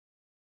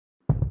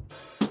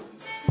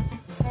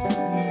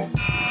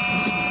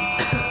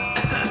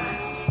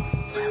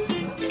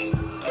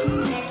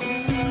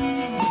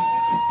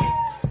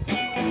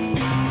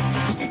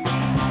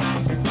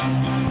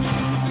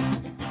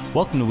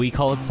Welcome to We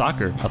Call It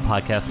Soccer, a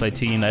podcast by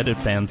two United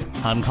fans.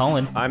 I'm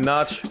Colin. I'm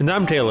Notch. And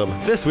I'm Caleb.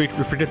 This week,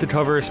 we forget to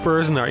cover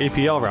Spurs in our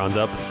EPL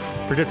roundup,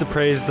 forget to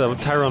praise the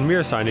Tyrone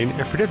Mears signing,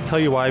 and forget to tell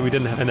you why we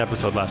didn't have an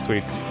episode last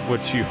week,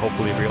 which you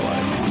hopefully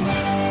realized.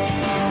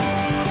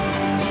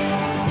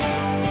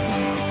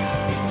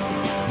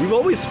 We've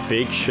always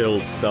fake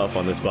shilled stuff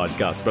on this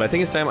podcast, but I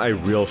think it's time I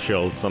real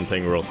shilled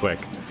something real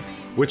quick.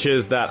 Which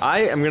is that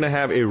I am going to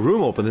have a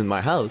room open in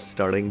my house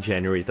starting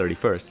January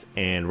 31st,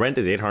 and rent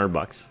is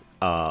 $800.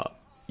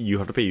 You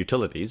have to pay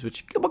utilities,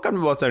 which come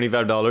about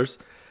 $75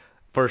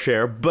 for a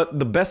share. But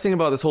the best thing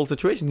about this whole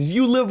situation is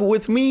you live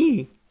with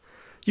me.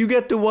 You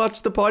get to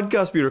watch the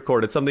podcast be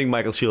recorded, something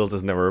Michael Shields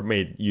has never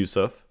made use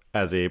of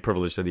as a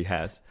privilege that he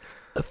has.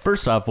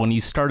 First off, when you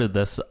started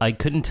this, I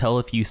couldn't tell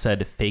if you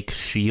said fake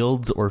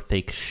shields or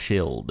fake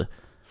shield.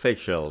 Fake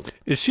shield.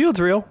 Is Shields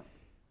real?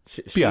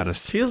 Be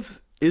honest.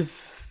 Shields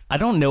is... I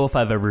don't know if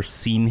I've ever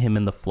seen him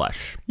in the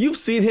flesh. You've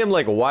seen him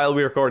like while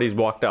we record, he's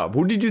walked up.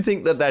 Who did you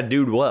think that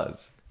dude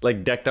was?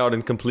 Like decked out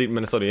in complete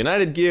Minnesota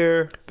United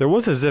gear. There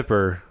was a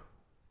zipper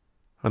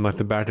on like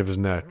the back of his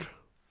neck.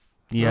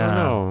 Yeah. I don't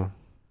know.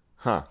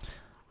 Huh.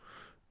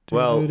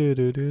 Well, I'm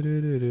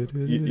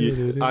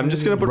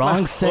just going to put my Wrong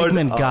hood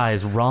segment, up.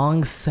 guys.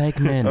 Wrong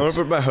segment. I'm going to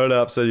put my hood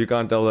up so you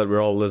can't tell that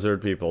we're all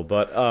lizard people.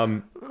 But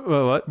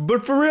What?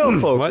 but for real,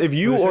 folks, What? if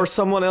you What is or it?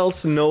 someone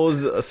else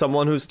knows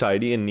someone who's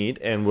tidy and neat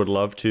and would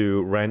love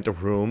to rent a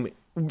room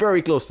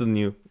very close to the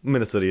new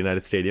Minnesota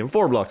United Stadium,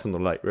 4 blocks from the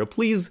light rail,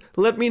 please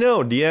let me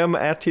know. DM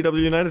at TW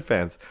United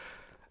fans.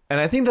 And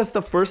I think that's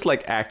the first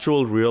like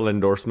actual real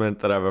endorsement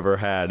that I've ever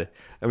had.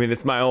 I mean,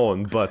 it's my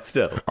own, but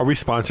still. Are we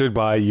sponsored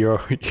by your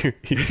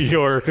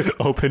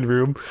open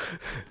room?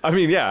 I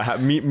mean, yeah,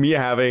 me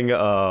having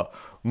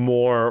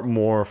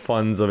more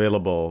funds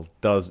available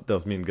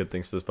does mean good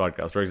things to this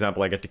podcast. For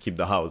example, I get to keep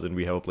the house and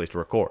we have a place to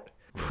record.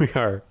 We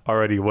are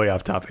already way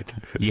off topic.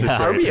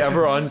 Yeah. Are we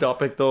ever on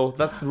topic though?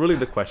 That's really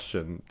the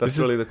question.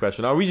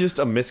 Are we just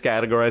a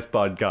miscategorized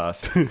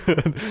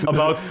podcast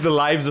about the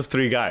lives of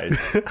 3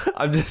 guys?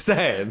 I'm just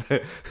saying. We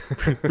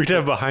could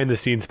have behind the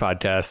scenes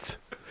podcast.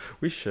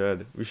 We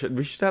should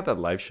have that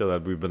live show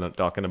that we've been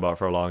talking about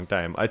for a long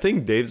time. I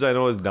think Dave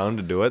Zino is down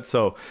to do it.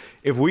 So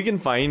if we can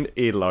find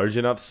a large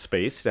enough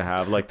space to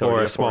have like 30 Or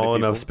or a small 40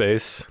 enough people,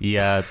 space.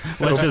 Yeah,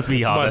 let's just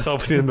be So my honest.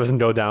 self-esteem doesn't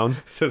go down.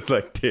 it's just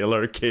like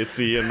Taylor,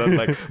 Casey, and then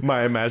like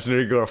my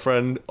imaginary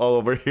girlfriend all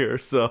over here.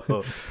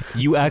 So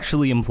You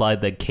actually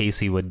implied that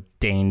Casey would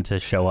deign to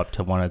show up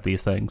to one of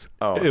these things.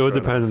 It would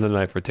depend on the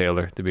night for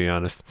Taylor, to be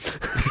honest.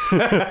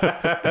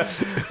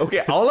 Okay,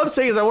 all I'm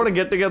saying is I want to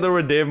get together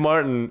with Dave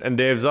Martin and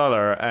Dave Zoller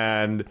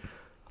and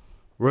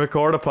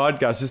record a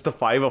podcast, just the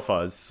 5 of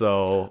us.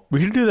 So,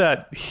 We could do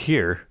that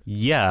here.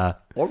 Yeah.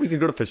 or we could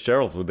go to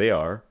Fitzgerald's where they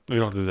are. We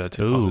don't do that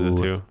too. I'll do that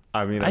Ooh. too.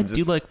 I mean, I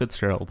do like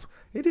Fitzgerald's.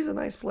 it is a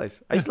nice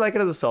place. I used to like it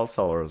as a salt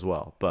cellar as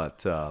well.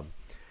 But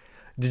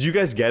did you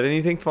guys get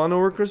anything fun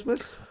over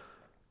Christmas?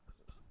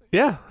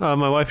 Yeah,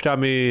 my wife got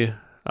me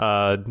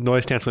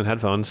noise canceling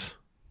headphones,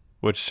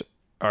 which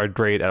are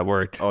great at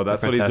work. Oh,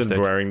 that's They're what he's fantastic.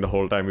 been wearing the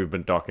whole time we've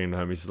been talking to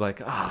him. He's just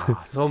like,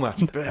 so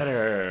much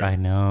better. I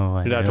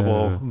know.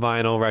 Deductible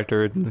vinyl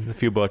record and a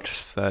few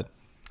books that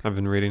I've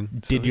been reading.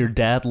 Did your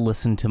dad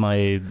listen to my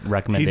He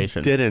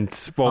recommendation?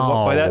 didn't.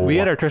 Well, by that we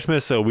had our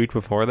Christmas a week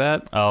before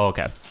that, Oh,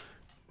 okay.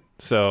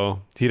 so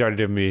he'd already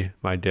given me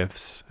my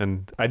diffs,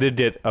 and I did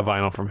get a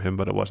vinyl from him,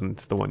 but it wasn't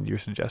the one you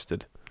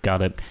suggested.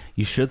 Got it.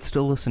 You should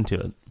still listen to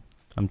it.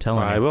 I'm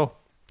telling I you. will.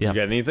 Yeah. You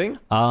get anything?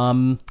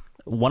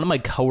 One of my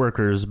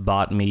coworkers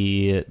bought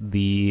me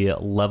the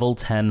level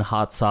 10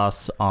 hot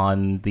sauce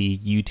on the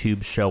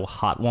YouTube show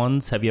Hot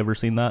Ones. Have you ever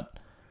seen that?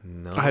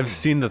 No. I've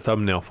seen the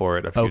thumbnil for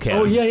it. A few Okay.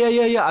 Oh, times.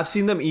 yeah. I've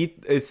seen them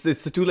eat. It's the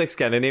 2 like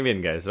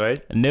Scandinavian guys, right?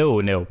 No.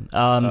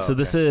 So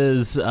this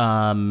is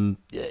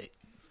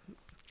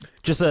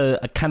just a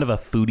kind of a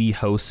foodie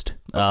host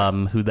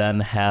who then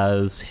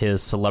has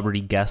his celebrity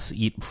guests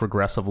eat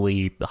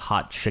progressively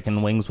hot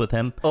chicken wings with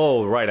him.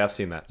 Oh, right. I've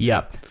seen that.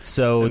 Yeah.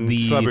 So And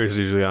celebrities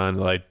usually on,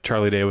 like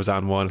Charlie Day was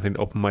on one. I think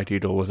Open Mike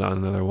Eagle was on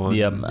another one.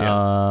 Yeah.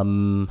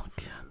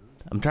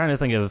 I'm trying to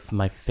think of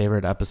my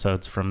favorite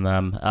episodes from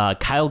them.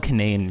 Kyle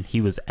Kinane,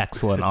 he was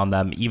excellent on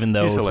them, even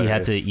though He's he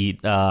had to hilarious.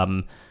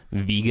 eat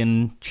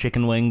vegan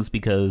chicken wings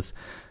because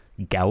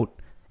gout.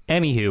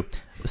 Anywho,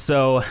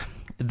 so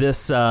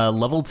this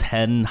level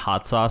 10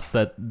 hot sauce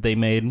that they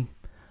made,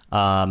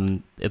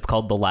 it's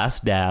called The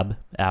Last Dab,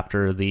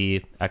 after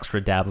the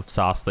extra dab of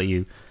sauce that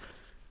you...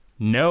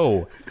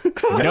 No,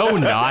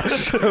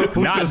 Notch.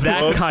 Not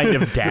that kind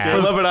of dab.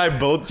 Caleb and I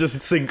both just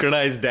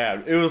synchronized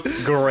down. It was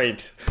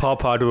great. Paul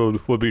Potter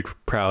would be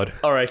proud.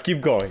 All right,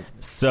 keep going.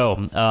 So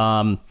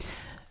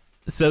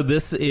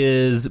this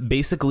is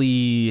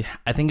basically,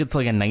 I think it's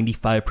like a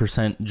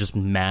 95% just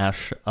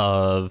mash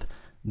of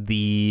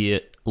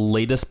the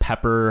latest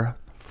pepper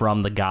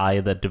from the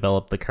guy that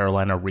developed the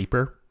Carolina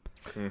Reaper.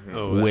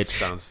 Oh, that Which-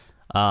 sounds...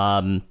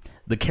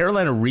 The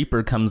Carolina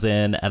Reaper comes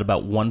in at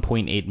about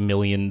 1.8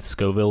 million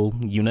Scoville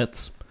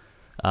units.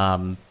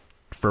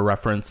 For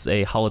reference,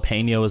 a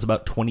jalapeno is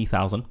about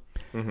 20,000.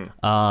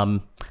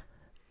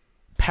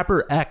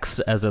 Pepper X,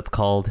 as it's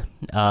called,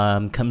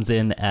 comes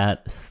in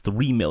at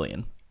 $3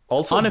 million.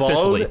 Also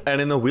unofficially. bald and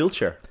in a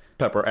wheelchair.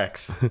 Pepper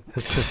X.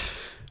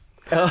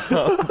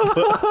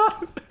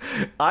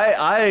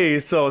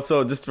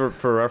 So just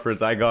for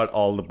reference, I got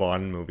all the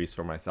Bond movies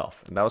for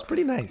myself, and that was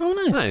pretty nice. Oh,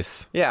 nice.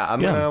 Nice. Yeah,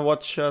 I'm gonna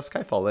watch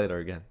Skyfall later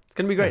again. It's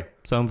gonna be great.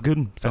 Sounds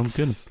good. Sounds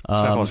good.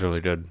 Skyfall's really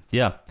good.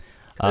 Yeah.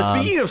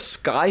 Speaking of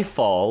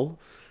Skyfall,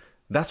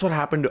 that's what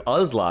happened to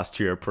us last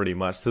year, pretty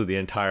much through the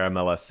entire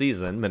MLS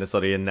season.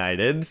 Minnesota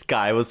United,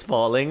 sky was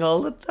falling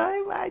all the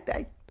time.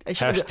 I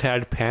should've-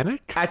 Hashtag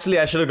panic? Actually,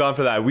 I should have gone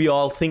for that. We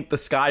all think the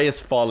sky is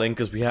falling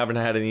because we haven't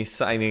had any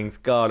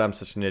signings. God, I'm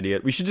such an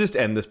idiot. We should just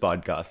end this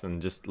podcast and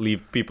just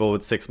leave people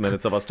with 6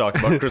 minutes of us talking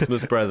about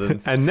Christmas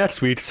presents. And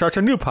next week starts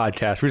a new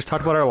podcast. We just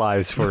talked about our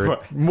lives for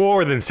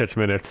more than 6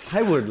 minutes.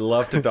 I would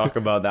love to talk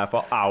about that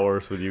for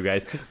hours with you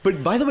guys.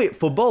 But by the way,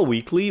 Football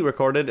Weekly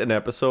recorded an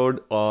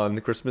episode on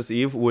Christmas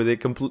Eve where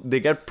they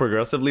get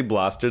progressively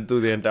blasted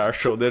through the entire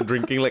show. They're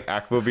drinking like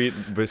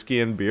aquavit,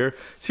 whiskey, and beer.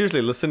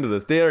 Seriously, listen to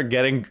this. They are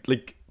getting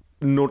like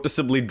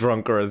noticeably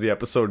drunker as the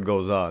episode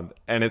goes on,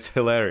 and it's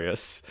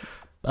hilarious.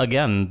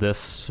 Again,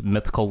 this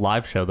mythical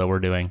live show that we're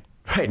doing.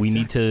 Right. We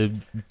need to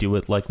do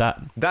it like that.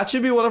 That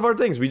should be one of our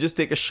things. We just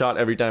take a shot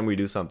every time we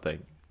do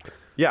something.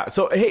 Yeah,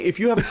 so hey, if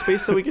you have a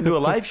space so we can do a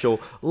live show,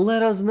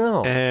 let us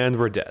know. And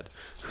we're dead.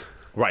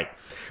 Right.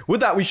 With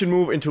that, we should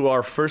move into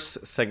our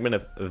first segment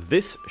of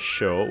this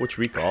show, which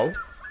we call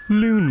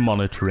Loon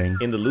monitoring.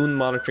 In the Loon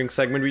Monitoring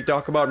segment, we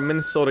talk about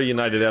Minnesota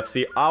United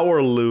FC,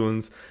 our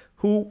Loons,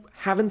 who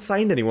haven't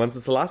signed anyone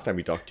since the last time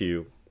we talked to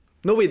you.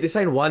 No, wait, they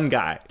signed one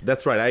guy.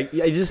 That's right.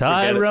 I just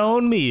forget it.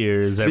 Tyrone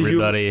Mears,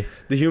 everybody.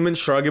 The human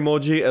shrug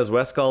emoji, as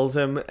Wes calls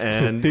him,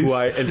 and who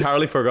I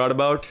entirely forgot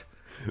about.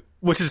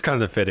 Which is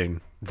kind of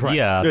fitting.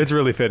 Yeah. It's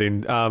really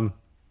fitting.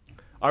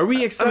 Are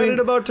we excited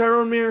about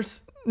Tyrone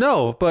Mears?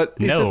 No, but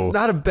it's No.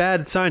 not a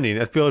bad signing.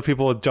 I feel like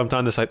people jumped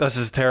on this like, this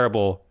is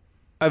terrible.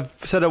 I've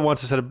said it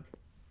once, I said it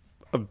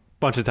a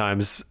bunch of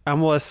times.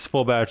 MLS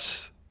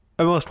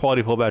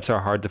quality fullbacks are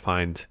hard to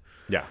find.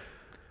 Yeah.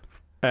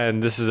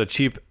 And this is a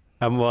cheap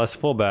MLS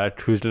fullback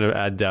who's going to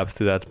add depth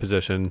to that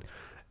position.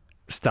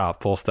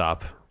 Full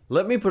stop.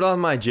 Let me put on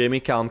my Jamie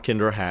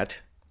Calm-Kinder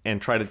hat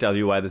and try to tell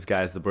you why this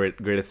guy is the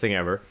greatest thing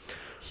ever.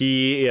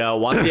 He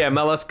won the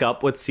MLS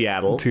Cup with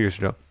Seattle. 2 years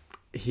ago.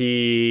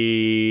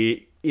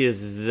 He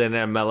is an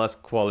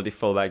MLS quality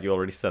fullback. You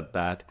already said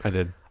that. I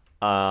did.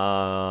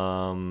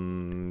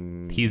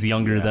 He's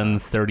younger than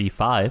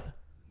 35.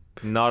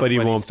 Not But he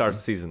when he won't- starts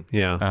the season.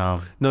 Yeah.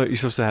 Oh. No, you're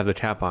supposed to have the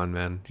cap on,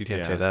 man. You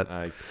can't say that.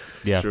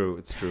 It's Yeah. true.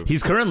 It's true.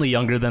 He's currently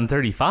younger than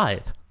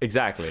 35.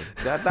 Exactly.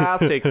 I'll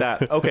take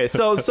that. Okay,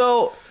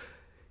 so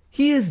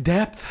he is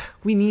depth.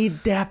 We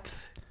need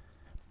depth.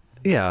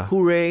 Yeah.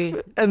 Hooray.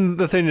 And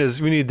the thing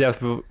is, we need depth,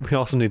 but we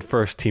also need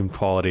first team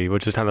quality,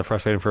 which is kind of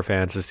frustrating for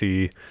fans to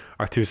see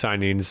our two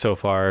signings so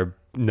far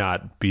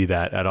not be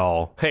that at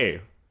all. Hey,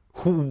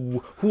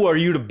 who are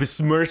you to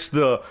besmirch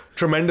the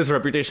tremendous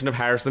reputation of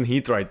Harrison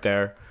Heath right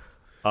there?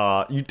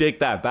 You take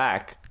that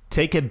back.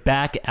 Take it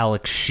back,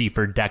 Alex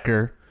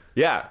Schiefer-Decker.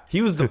 Yeah,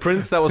 he was the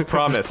prince that was Just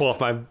promised. pull off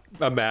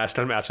my mask.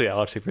 I'm actually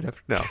Alex Schiefer.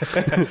 No.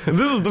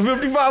 This is the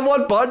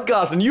 55-1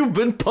 podcast, and you've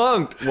been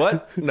punked.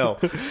 What? No.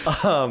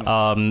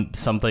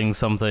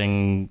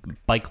 Something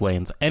bike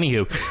lanes.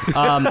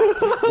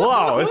 Anywho,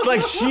 Wow, it's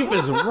like Sheep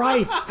is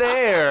right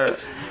there.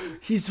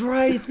 He's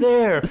right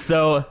there.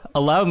 so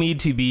allow me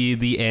to be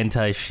the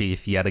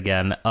anti-Sheaf yet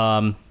again.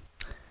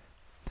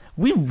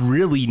 We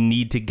really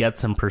need to get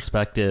some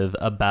perspective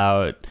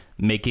about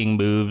making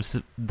moves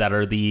that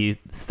are the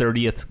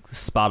 30th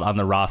spot on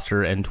the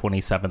roster and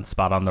 27th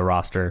spot on the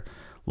roster.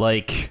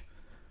 Like,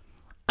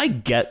 I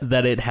get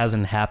that it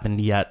hasn't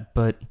happened yet,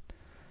 but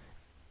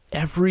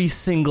every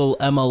single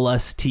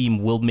MLS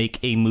team will make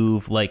a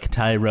move like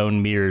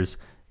Tyrone Mears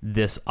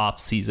this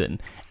offseason.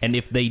 And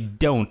if they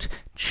don't,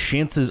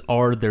 chances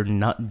are they're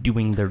not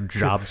doing their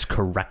jobs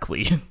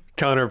correctly.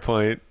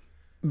 Counterpoint.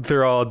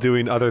 They're all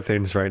doing other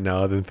things right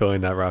now than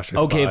filling that roster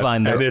Okay, spot.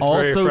 fine. They're And it's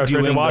also very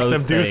frustrating doing to watch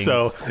those them do things.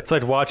 so. It's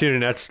like watching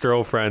an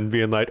ex-girlfriend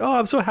being like, "Oh,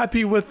 I'm so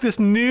happy with this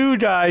new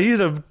guy.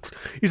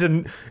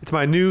 It's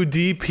my new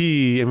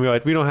DP," and we're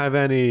like, "We don't have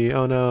any.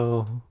 Oh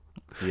no,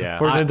 Yeah.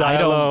 we're gonna I die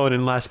don't- alone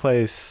in last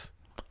place."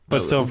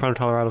 But still in front of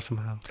Colorado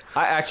somehow.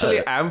 I actually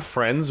am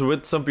friends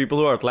with some people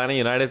who are Atlanta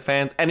United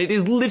fans, and it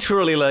is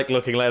literally like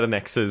looking at an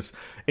ex's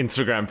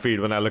Instagram feed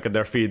when I look at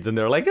their feeds, and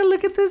they're like, "Hey,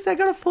 look at this, I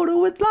got a photo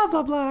with blah,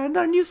 blah, blah, and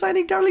our new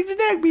signing Darlington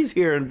Nagbe's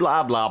here, and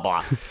blah, blah,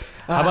 blah."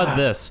 How about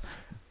this?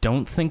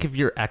 Don't think of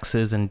your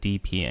exes and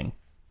DPing.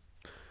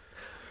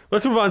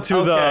 Let's move on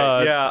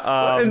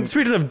to and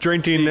speaking of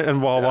drinking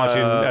and while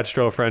watching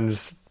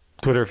ex-girlfriends'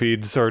 Twitter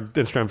feeds or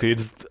Instagram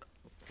feeds,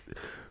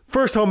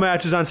 first home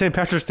match is on St.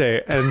 Patrick's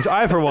Day, and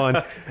I, for one,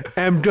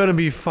 am gonna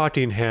be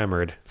fucking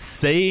hammered.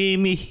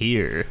 Same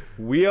here.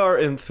 We are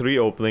in 3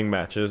 opening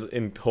matches,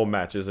 in home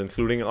matches,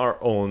 including our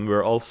own.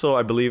 We're also,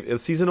 I believe, a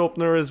season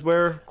opener is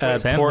where?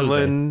 San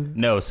Portland. Jose.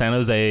 No, San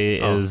Jose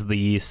is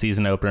the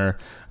season opener.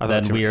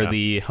 Then we are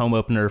the home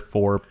opener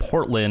for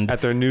Portland.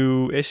 At their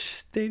new-ish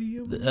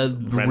stadium?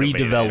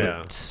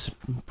 Redeveloped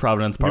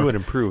Providence Park. New and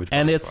improved.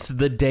 And it's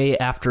the day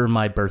after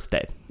my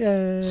birthday.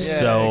 Yay.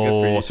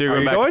 So, so you're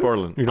going back to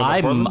Portland?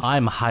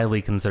 I'm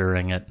highly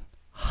considering it.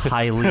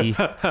 Highly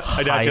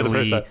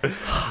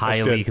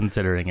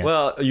considering it.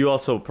 Well, you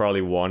also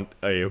probably want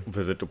a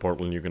visit to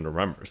Portland you can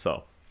remember,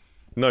 so.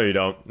 No, you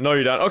don't.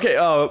 Okay,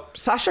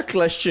 Sasha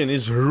Kljestan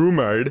is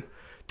rumored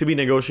to be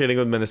negotiating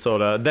with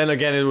Minnesota. Then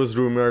again, it was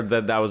rumored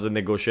that was a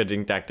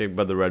negotiating tactic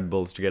by the Red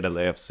Bulls to get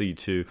LAFC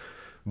to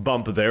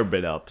bump their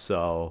bid up,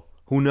 so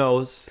who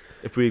knows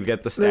if we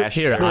get the stash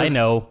here. I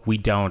know, we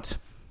don't.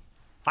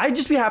 I'd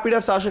just be happy to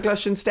have Sasha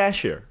Kljestan's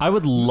stash here. I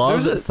would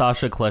love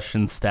Sasha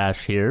Kljestan's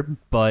stash here,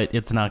 but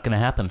it's not going to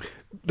happen.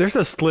 There's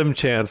a slim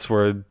chance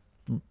where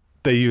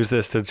they use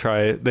this to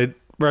try.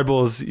 Red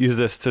Bulls use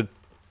this to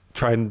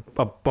try and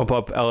bump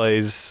up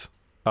LA's.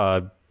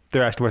 They're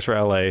asking much for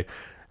LA.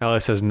 LA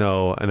says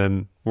no, and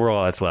then we're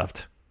all that's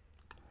left.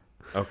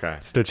 Okay,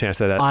 there's no chance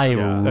that. I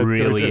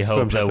really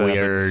hope that we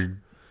are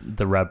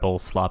the Red Bull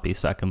sloppy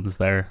seconds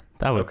there.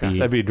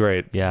 That'd be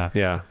great.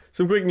 Yeah.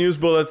 Some quick news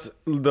bullets.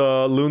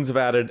 The Loons have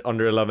added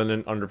under 11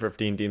 and under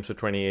 15 teams for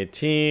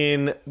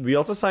 2018. We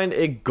also signed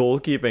a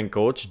goalkeeping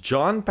coach,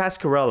 John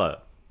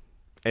Pascarella.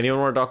 Anyone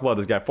want to talk about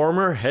this guy?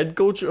 Former head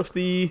coach of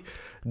the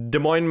Des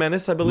Moines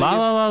Menace, I believe.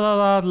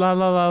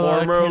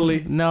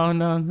 Formerly.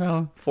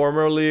 No.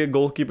 Formerly a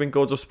goalkeeping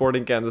coach of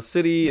Sporting Kansas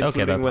City,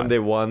 including when they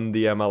won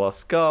the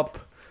MLS Cup.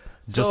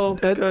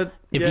 Good.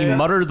 If you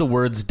mutter the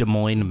words Des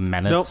Moines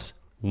Menace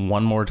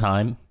one more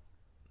time.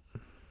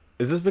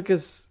 Is this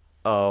because...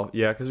 Oh,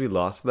 yeah, because we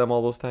lost them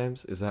all those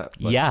times? Is that...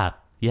 Yeah.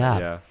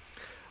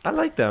 I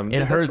like them.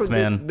 It hurts,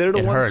 man. They're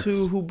the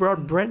ones who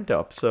brought Brent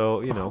up,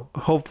 so, you know.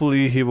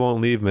 Hopefully he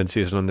won't leave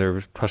mid-season under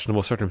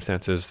questionable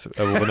circumstances.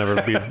 That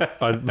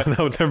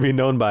will never be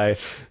known by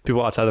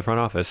people outside the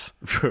front office.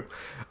 True.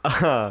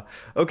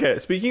 Okay,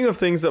 speaking of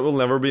things that will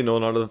never be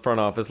known out of the front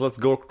office, let's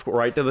go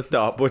right to the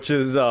top, which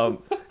is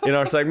in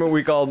our segment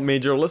we call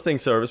Major Listing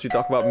Service. We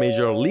talk about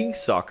Major League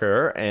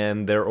Soccer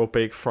and their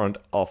opaque front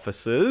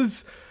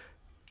offices.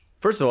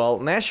 First of all,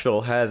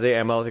 Nashville has a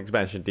MLS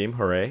expansion team.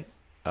 Hooray.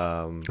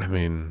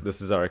 This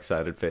is our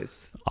excited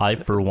face. I,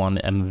 for one,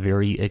 am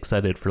very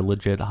excited for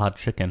legit hot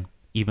chicken,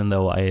 even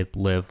though I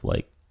live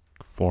like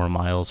 4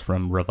 miles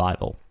from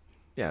Revival.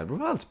 Yeah,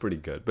 Revival's pretty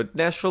good, but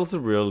Nashville's a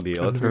real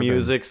deal. It's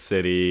Music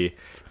City.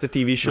 It's a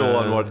TV show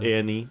on what,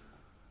 A&E?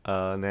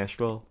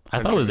 Nashville?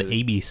 I thought it was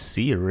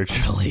ABC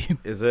originally.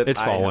 Is it?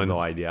 It's fallen. I have no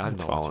idea. I'm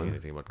not watching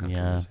anything about country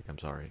music. I'm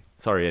sorry.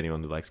 Sorry,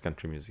 anyone who likes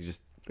country music.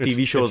 Just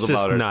TV shows about it.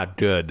 It's just not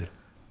good.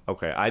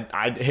 Okay,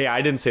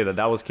 I didn't say that.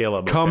 That was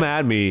Caleb. Come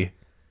at me.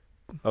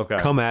 Okay.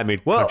 Come at me,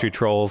 country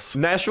trolls.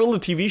 Nashville, the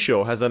TV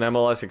show, has an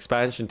MLS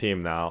expansion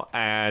team now,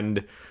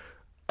 and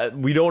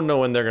we don't know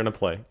when they're going to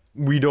play.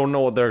 We don't know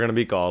what they're going to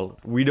be called.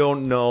 We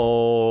don't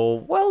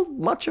know,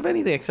 much of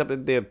anything except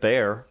that they're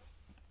there,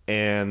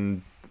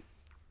 and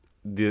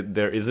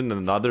there isn't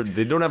another.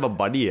 They don't have a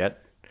buddy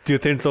yet. Do you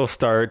think they'll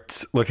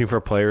start looking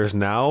for players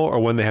now, or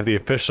when they have the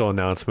official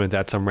announcement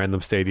at some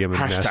random stadium in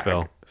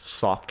Nashville?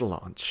 Soft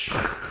launch.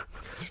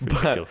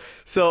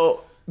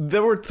 So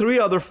there were 3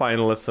 other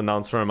finalists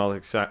announced for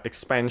MLS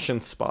expansion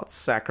spots: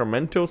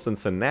 Sacramento,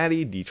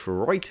 Cincinnati,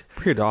 Detroit.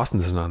 Weird Austin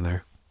isn't on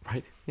there.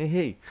 Right.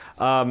 Hey.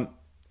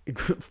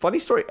 Funny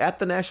story. At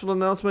the national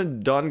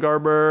announcement, Don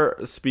Garber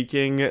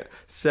speaking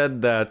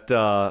said that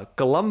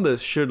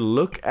Columbus should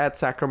look at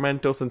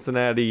Sacramento,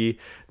 Cincinnati,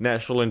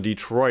 Nashville, and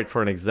Detroit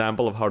for an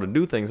example of how to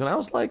do things. And I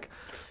was like,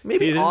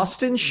 maybe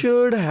Austin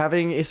should,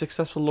 having a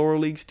successful lower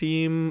leagues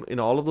team in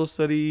all of those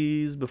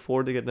cities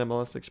before they get an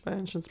MLS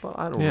expansion spot.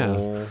 I don't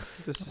know.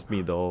 This is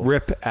me, though.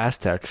 Rip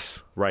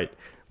Aztecs. Right.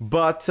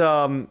 But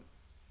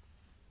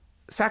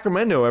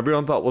Sacramento,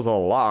 everyone thought was a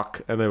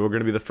lock, and they were going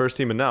to be the first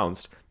team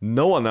announced.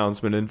 No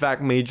announcement. In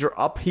fact, major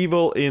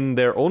upheaval in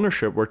their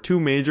ownership, where 2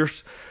 major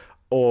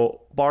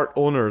part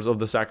owners of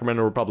the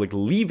Sacramento Republic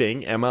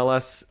leaving.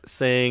 MLS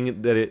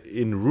saying that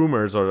in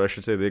rumors, or I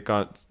should say,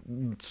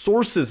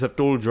 sources have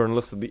told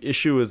journalists that the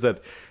issue is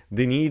that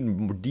they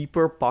need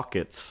deeper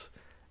pockets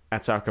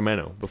at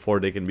Sacramento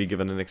before they can be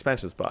given an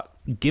expansion spot.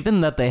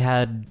 Given that they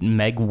had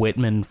Meg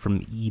Whitman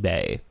from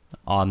eBay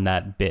on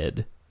that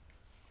bid,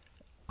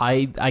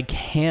 I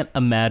can't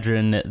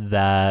imagine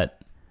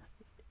that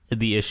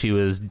the issue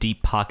is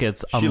deep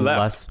pockets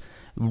unless...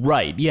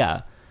 Right,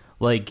 yeah.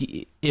 Like,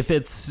 if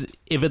it's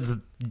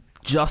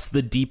just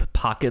the deep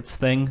pockets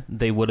thing,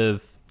 they would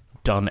have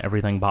done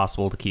everything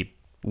possible to keep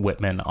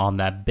Whitman on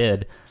that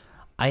bid.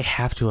 I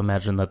have to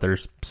imagine that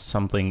there's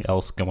something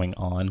else going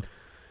on.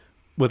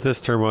 With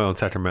this turmoil in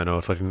Sacramento,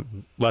 it's like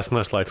less and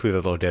less likely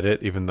that they'll get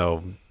it, even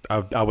though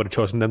I would have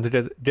chosen them to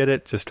get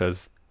it just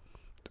because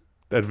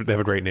they have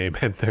a great name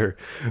and their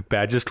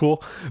badge is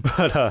cool.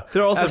 But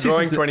they're also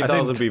drawing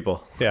 20,000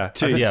 people. Yeah,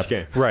 to each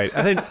game. Right.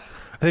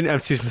 think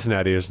FC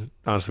Cincinnati is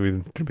honestly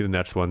going to be the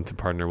next one to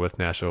partner with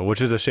Nashville,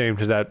 which is a shame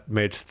because that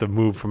makes the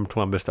move from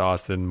Columbus to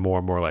Austin more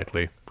and more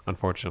likely,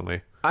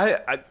 unfortunately.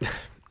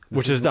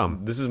 Which is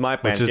dumb. This is my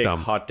pancake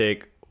hot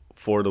take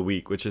for the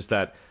week, which is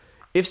that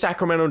if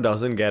Sacramento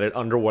doesn't get it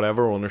under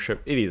whatever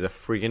ownership, it is a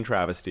freaking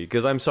travesty.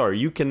 Because I'm sorry,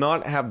 you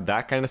cannot have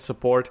that kind of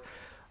support,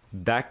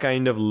 that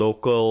kind of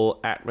local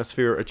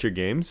atmosphere at your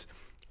games,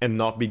 and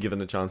not be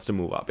given a chance to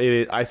move up.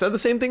 I said the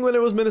same thing when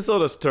it was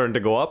Minnesota's turn to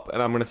go up,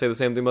 and I'm going to say the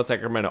same thing about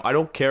Sacramento. I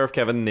don't care if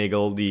Kevin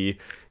Nagel, the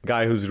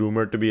guy who's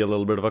rumored to be a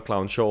little bit of a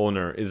clown show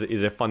owner, is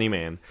a funny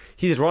man.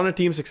 He's run a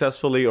team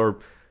successfully, or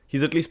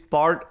he's at least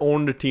part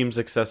owned a team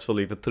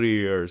successfully for 3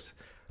 years.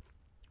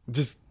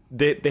 Just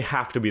they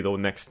have to be the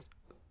next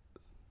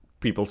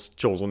people's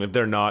chosen. If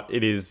they're not,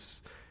 it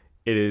is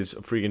a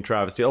freaking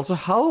travesty. Also,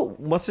 how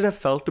must it have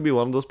felt to be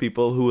one of those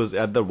people who was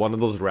at one of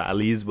those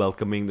rallies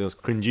welcoming, those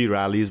cringy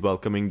rallies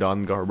welcoming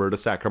Don Garber to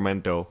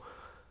Sacramento,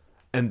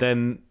 and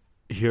then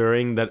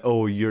hearing that,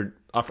 oh, you're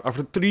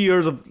after 3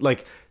 years of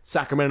like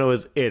Sacramento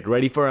is it,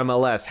 ready for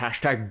MLS,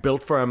 hashtag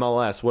built for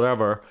MLS,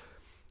 whatever,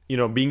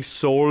 being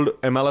sold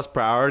MLS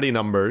priority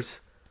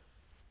numbers.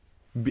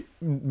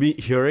 Be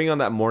hearing on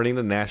that morning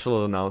the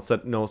National announced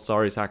that no,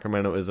 sorry,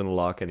 Sacramento isn't a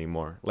lock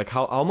anymore. Like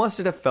how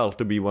must it have felt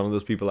to be one of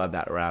those people at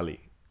that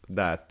rally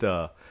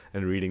and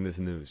reading this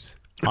news?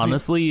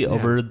 Honestly,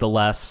 over the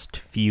last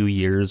few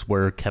years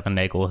where Kevin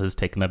Nagel has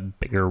taken a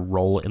bigger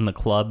role in the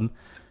club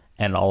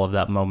and all of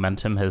that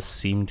momentum has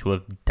seemed to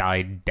have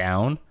died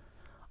down,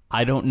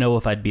 I don't know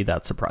if I'd be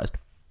that surprised.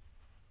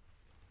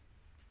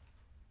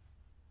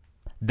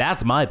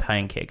 That's my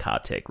pancake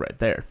hot take right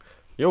there.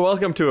 You're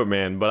welcome to it,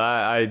 man. But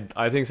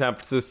I think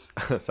Sacramento's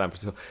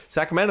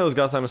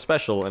got something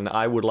special, and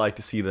I would like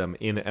to see them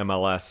in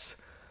MLS,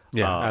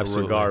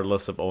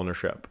 regardless of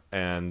ownership.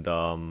 And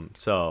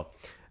so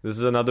this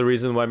is another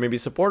reason why maybe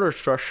Supporters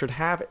Trust should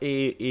have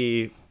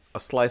a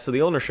slice of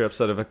the ownership,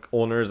 so that if an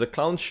owner is a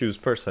clown shoes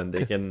person,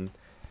 they can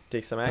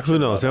take some action. Who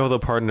knows? Maybe they'll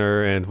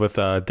partner and with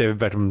David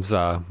Beckham's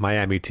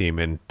Miami team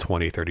in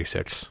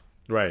 2036.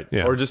 Right.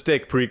 Yeah. Or just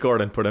take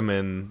Precourt and put him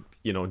in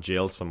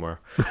jail somewhere.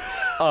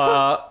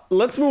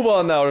 Let's move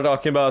on now to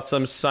talking about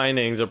some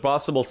signings or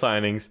possible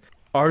signings.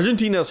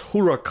 Argentina's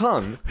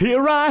Huracan.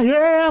 Here I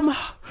am,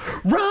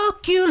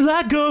 rock you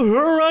like a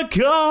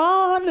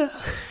hurricane.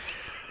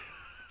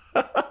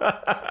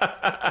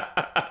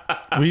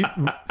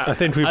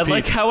 I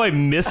like how I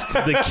missed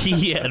the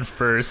key at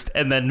first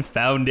and then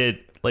found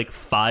it like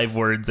 5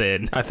 words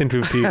in. I think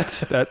we've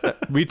peaked.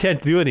 We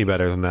can't do any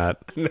better than that,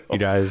 no. You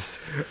guys.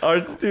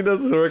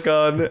 Argentina's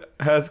Huracan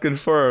has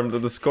confirmed that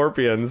the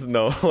Scorpions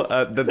know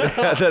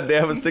that they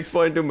have a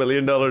 $6.2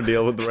 million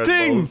deal with the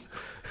Red Bulls.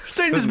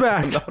 Sting is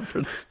back. Not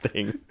for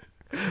Sting.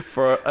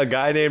 For a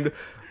guy named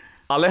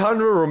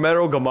Alejandro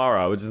Romero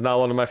Gamara, which is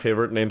now one of my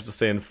favorite names to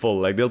say in full.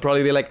 Like, they'll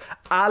probably be like,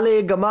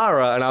 Ale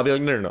Gamara, and I'll be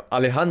like, no,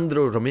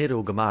 Alejandro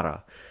Romero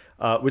Gamara.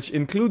 Which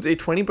includes a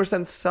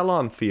 20%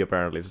 sell-on fee,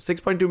 apparently. It's a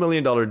 $6.2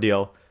 million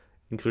deal,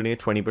 including a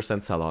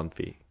 20% sell-on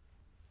fee.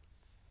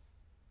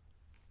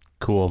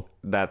 Cool.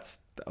 That's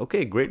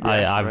okay. Great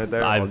reaction right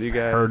there. I've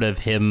heard of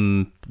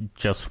him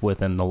just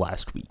within the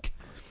last week.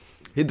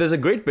 There's a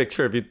great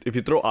picture. If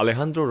you throw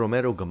Alejandro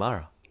Romero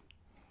Gamara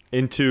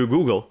into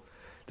Google,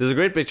 there's a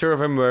great picture of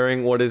him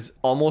wearing what is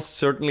almost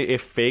certainly a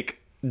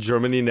fake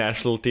Germany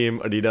national team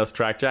Adidas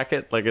track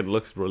jacket. Like, it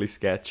looks really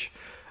sketch.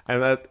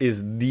 And that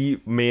is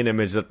the main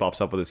image that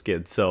pops up with this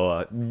kid.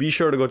 So be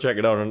sure to go check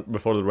it out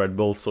before the Red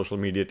Bull social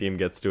media team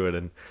gets to it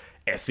and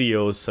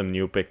SEOs some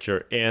new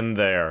picture in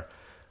there.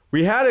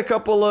 We had a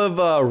couple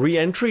of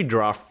re-entry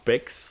draft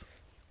picks.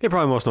 Yeah,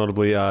 probably most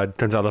notably,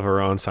 Gonzalo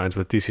Verón signs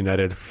with DC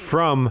United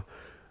from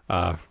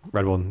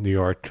Red Bull New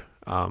York.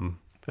 And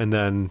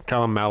then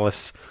Callum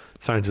Malice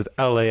signs with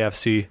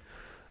LAFC.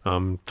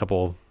 Callum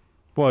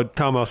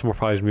Malice will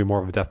probably be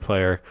more of a depth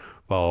player,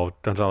 while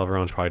Gonzalo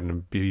Verón's probably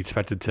going to be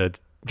expected to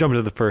jump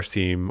into the first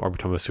team or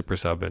become a super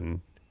sub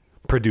and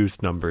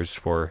produce numbers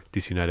for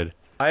DC United.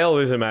 I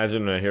always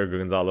imagine when I hear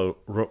Gonzalo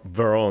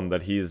Verón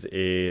that he's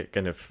a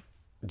kind of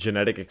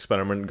genetic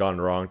experiment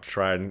gone wrong to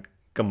try and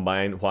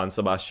combine Juan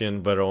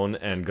Sebastian Verón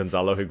and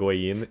Gonzalo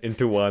Higuain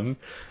into one.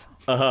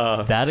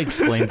 That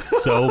explains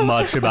so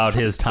much about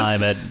his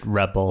time at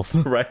Red Bulls.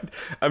 Right.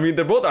 I mean,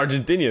 they're both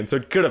Argentinian, so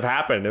it could have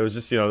happened. It was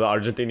just, the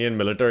Argentinian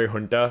military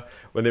junta,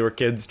 when they were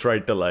kids,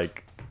 tried to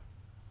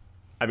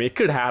it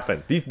could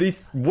happen.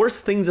 These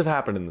worst things have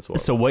happened in this world.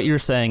 So what you're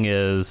saying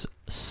is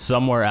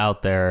somewhere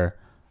out there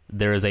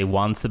is a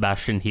Juan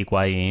Sebastian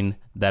Higuain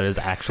that is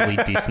actually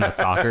decent at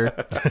soccer.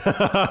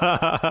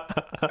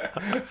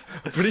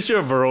 I'm pretty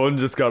sure Verón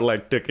just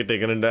got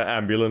taken into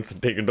ambulance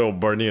and taken to a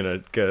burn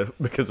unit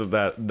because of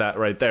that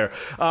right there.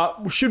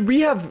 Should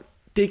we have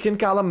taken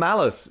Callum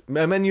Malice?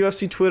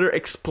 MNUFC Twitter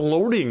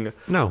exploding.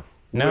 No.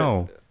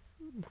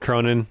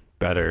 Cronin,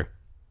 better.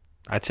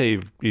 I'd say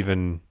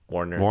even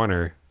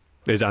Warner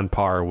is on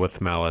par with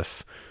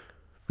Malice.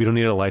 We don't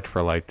need a light for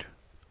a light.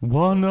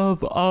 One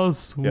of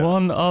us. Yeah.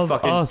 One of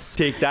fucking us.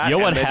 Take that. You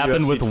know what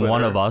happened with Twitter.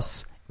 One of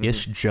Us? Mm-hmm.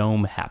 Ish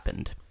Jome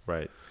happened.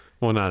 Right.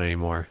 Well, not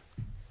anymore.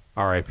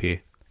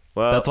 R.I.P.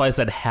 Well, That's why I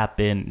said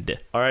happened.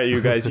 all right,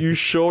 you guys. You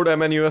showed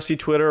MNUFC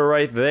Twitter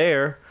right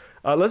there.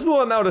 Let's move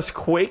on now to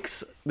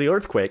Quakes, the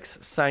Earthquakes,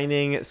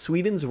 signing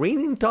Sweden's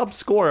reigning top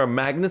scorer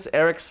Magnus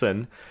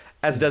Eriksson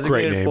as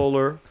designated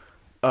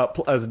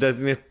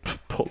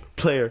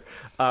player.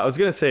 I was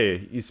gonna say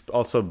he's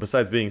also,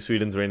 besides being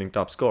Sweden's reigning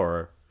top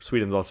scorer,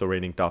 Sweden's also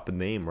reigning top in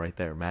name right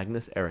there,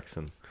 Magnus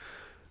Eriksson.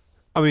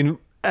 I mean,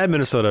 at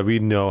Minnesota, we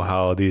know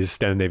how these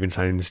Scandinavian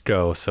signings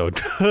go, so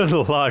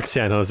good luck,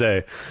 San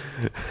Jose.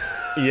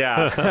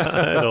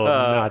 Yeah. It'll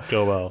not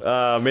go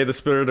well. May the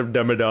spirit of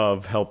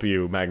Demidov help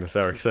you, Magnus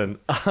Eriksson.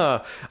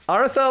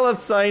 RSL have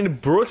signed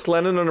Brooks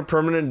Lennon on a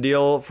permanent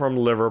deal from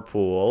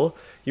Liverpool.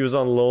 He was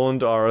on loan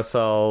to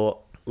RSL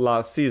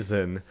last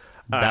season.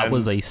 That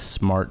was a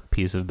smart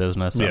piece of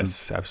business.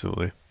 Yes,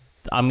 absolutely.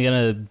 I'm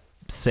going to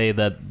say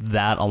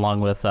that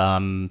along with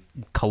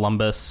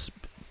Columbus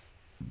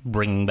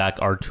bringing back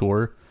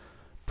Artur,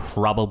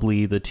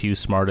 probably the two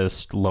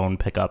smartest loan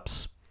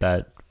pickups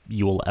that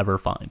you will ever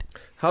find.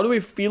 How do we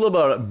feel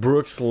about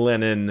Brooks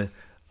Lennon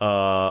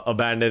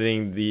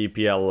abandoning the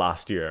EPL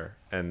last year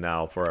and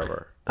now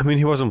forever? I mean,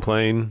 he wasn't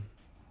playing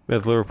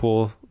at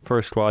Liverpool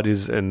first squad.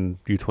 He's in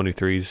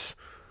U23s.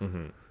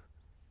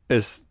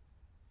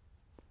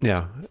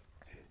 Yeah.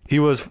 He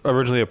was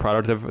originally a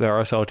product of the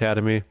RSL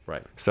Academy.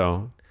 Right.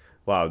 So,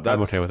 wow, that's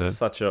I'm okay with it.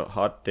 Such a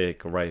hot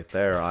take right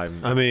there. I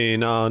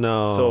mean, oh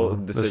no. So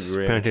this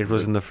disagreeing pancake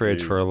was in the fridge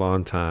with for a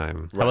long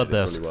time. How about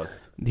this? It really was.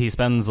 He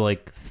spends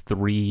like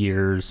 3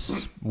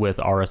 years with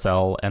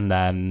RSL and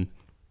then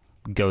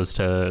goes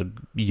to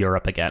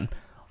Europe again.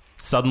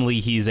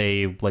 Suddenly he's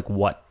a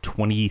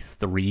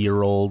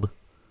 23-year-old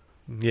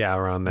Yeah,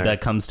 around there.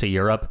 that comes to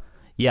Europe.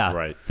 Yeah,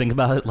 Right. Think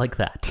about it like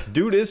that.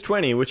 Dude is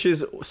 20, which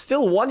is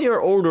still 1 year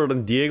older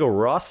than Diego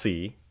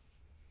Rossi,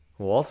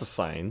 who also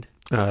signed.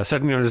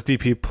 Second youngest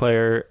DP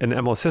player in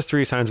MLS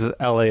history signs with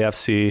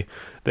LAFC.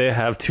 They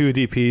have 2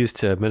 DPs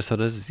to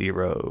Minnesota's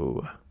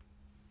 0.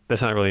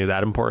 That's not really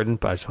that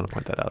important, but I just want to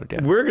point that out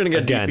again. We're going to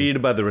get Again.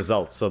 DP'd by the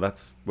results, so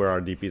that's where our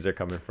DPs are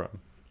coming from.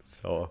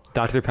 So,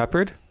 Dr.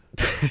 Peppered?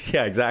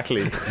 yeah,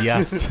 exactly.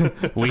 Yes,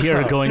 we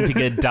are going to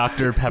get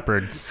Dr.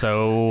 Peppered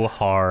so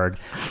hard.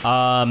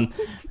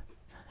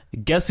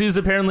 Guess who's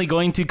apparently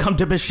going to come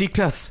to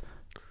Besiktas?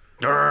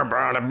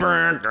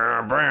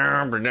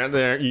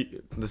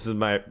 This is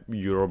my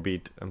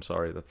Eurobeat. I'm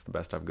sorry, that's the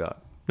best I've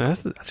got.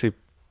 That's actually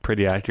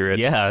pretty accurate.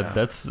 Yeah,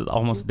 that's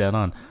almost dead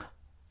on.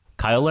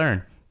 Kyle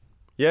Larin.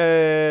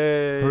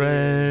 Yay!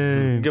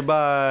 Hooray.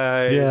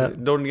 Goodbye. Yeah.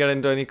 Don't get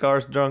into any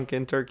cars drunk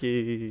in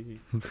Turkey.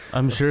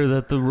 I'm sure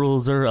that the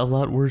rules are a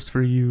lot worse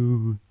for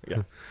you.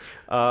 Yeah.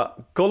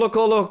 Colo,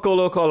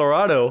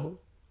 Colorado.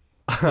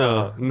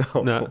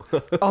 No.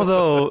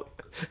 Although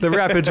the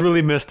Rapids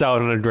really missed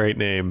out on a great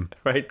name.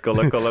 Right?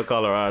 Colo,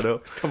 Colorado.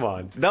 Come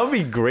on. That would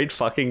be great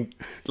fucking...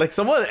 Like,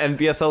 someone at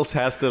NPSL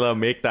has to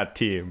make that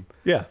team.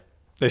 Yeah.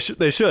 They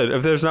should.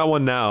 If there's not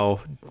one now,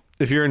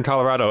 if you're in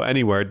Colorado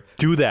anywhere,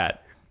 do that.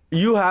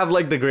 You have,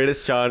 the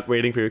greatest chant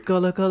waiting for you.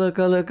 Colo,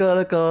 Colorado.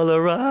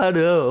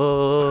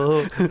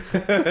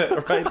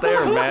 Right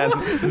there, man.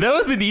 That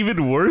was an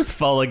even worse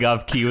falling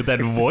off key with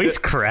that voice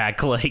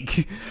crack.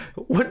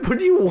 What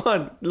do you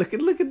want? Look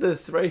at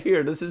this right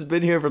here. This has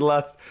been here for the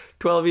last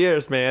 12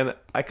 years, man.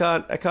 I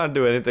can't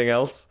do anything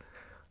else.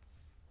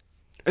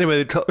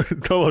 Anyway,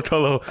 Colo.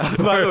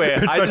 By the way,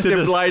 I just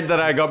implied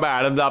that I got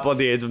Adams up on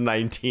the age of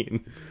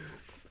 19.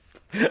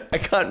 I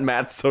can't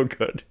math so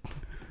good.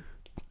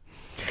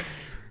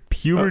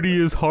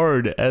 Puberty is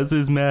hard, as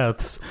is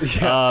maths.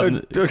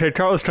 Okay,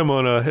 Carlos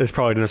Carmona is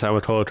probably going to sign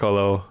with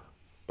Colo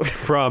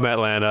from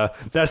Atlanta.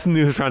 That's the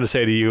news I'm trying to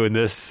say to you in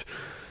this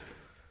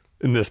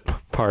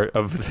part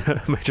of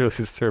the Major League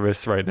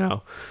Service right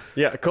now.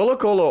 Yeah,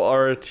 Colo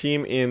are a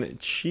team in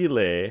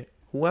Chile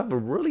who have a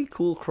really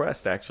cool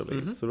crest, actually.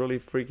 It's really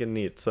freaking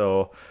neat.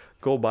 So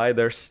go buy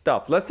their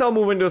stuff. Let's now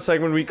move into a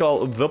segment we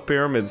call The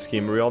Pyramid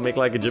Scheme, where we all make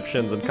like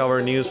Egyptians and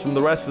cover news from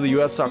the rest of the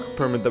U.S. soccer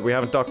pyramid that we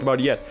haven't talked about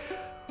yet.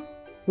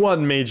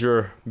 One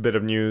major bit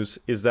of news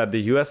is that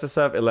the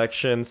USSF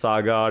election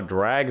saga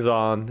drags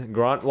on.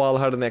 Grant Wall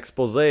had an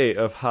expose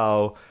of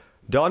how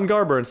Don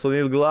Garber and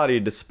Sunil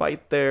Gulati,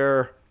 despite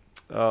their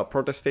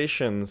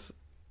protestations,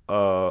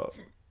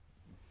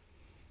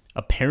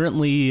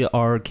 apparently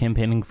are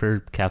campaigning for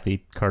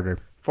Kathy Carter.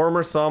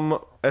 Former SUM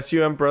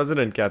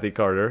president Kathy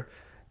Carter.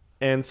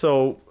 And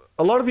so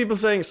a lot of people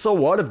saying, so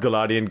what if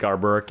Gulati and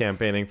Garber are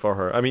campaigning for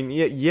her? I mean,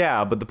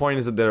 yeah, but the point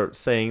is that they're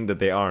saying that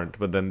they aren't,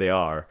 but then they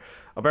are.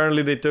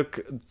 Apparently, they took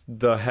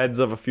the heads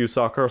of a few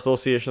soccer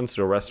associations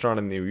to a restaurant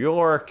in New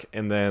York,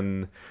 and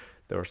then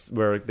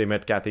where they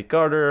met Kathy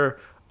Carter.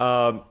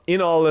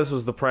 In all this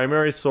was the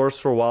primary source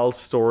for Wild's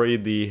story,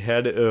 the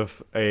head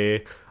of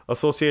a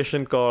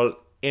association called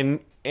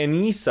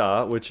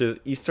ENISA, which is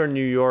Eastern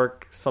New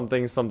York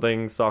something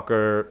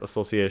Soccer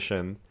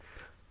Association.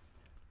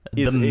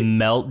 The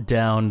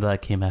meltdown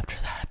that came after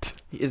that.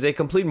 Is a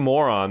complete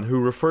moron who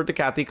referred to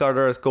Kathy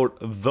Carter as, quote,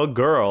 the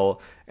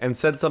girl, and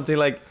said something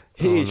like,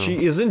 hey,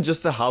 she isn't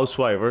just a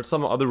housewife, or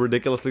some other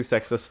ridiculously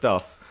sexist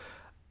stuff.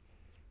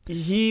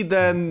 he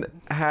then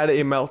had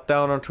a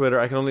meltdown on Twitter.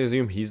 I can only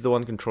assume he's the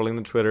one controlling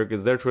the Twitter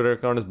because their Twitter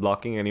account is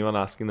blocking anyone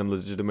asking them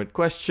legitimate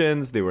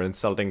questions. They were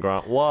insulting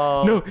Grant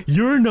Wall. No,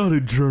 you're not a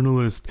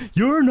journalist.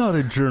 You're not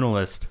a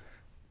journalist.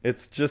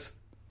 It's just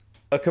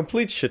a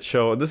complete shit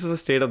show. This is the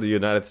state of the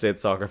United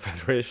States Soccer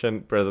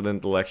Federation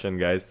president election,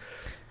 guys.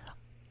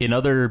 In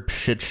other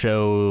shit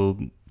show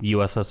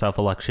USSF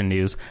election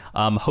news,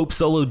 Hope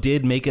Solo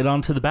did make it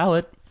onto the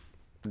ballot.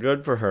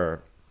 Good for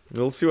her.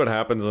 We'll see what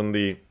happens on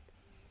the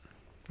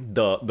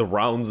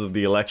rounds of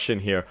the election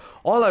here.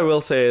 All I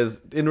will say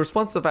is, in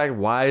response to the fact,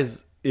 why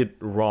is it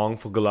wrong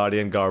for Gulati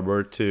and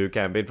Garber to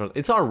campaign for?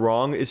 It's not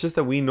wrong. It's just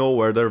that we know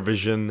where their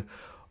vision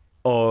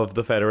of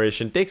the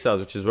Federation takes us,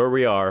 which is where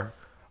we are,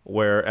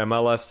 where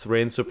MLS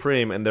reigns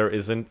supreme and there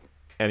isn't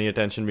any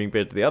attention being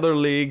paid to the other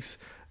leagues.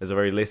 There's a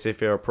very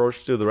laissez-faire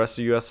approach to the rest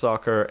of U.S.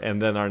 soccer,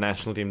 and then our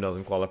national team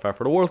doesn't qualify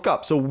for the World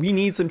Cup. So we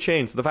need some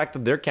change. So the fact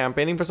that they're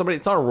campaigning for somebody,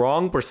 it's not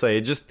wrong per se.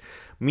 It just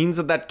means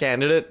that that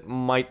candidate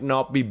might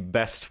not be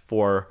best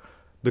for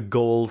the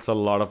goals that a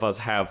lot of us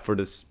have for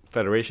this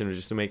federation, which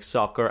is to make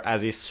soccer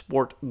as a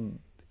sport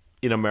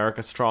in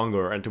America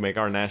stronger and to make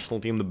our national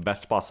team the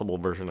best possible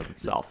version of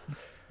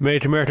itself.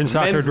 Made American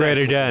soccer Men's great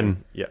national again.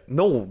 team. Yeah.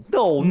 No.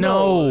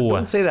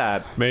 Don't say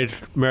that. Made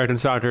American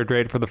soccer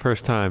great for the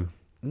first time.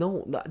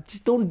 No,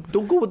 just don't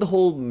go with the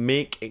whole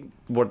make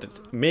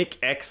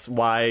X,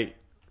 Y,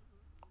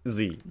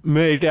 Z.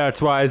 Make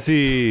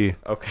XYZ.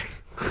 Okay.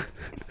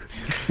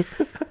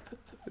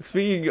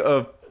 Speaking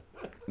of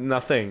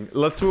nothing,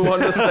 let's move on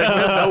to a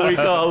segment that we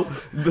call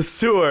The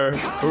Sewer,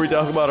 where we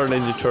talk about our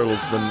Ninja Turtles,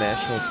 the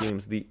national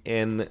teams, the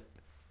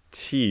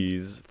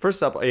NTs.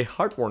 First up, a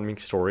heartwarming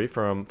story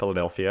from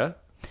Philadelphia.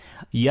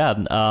 Yeah,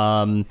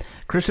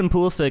 Christian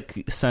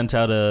Pulisic sent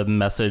out a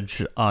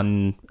message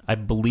on, I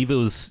believe it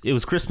was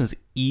Christmas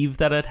Eve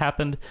that it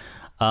happened,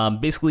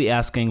 basically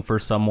asking for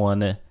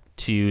someone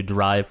to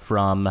drive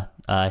from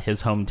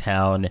his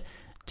hometown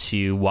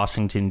to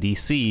Washington,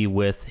 D.C.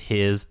 with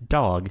his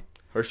dog.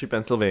 Hershey,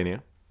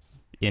 Pennsylvania.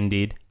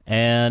 Indeed.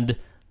 And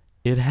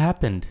it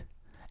happened.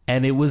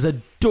 And it was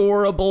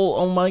adorable.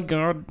 Oh my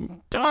God,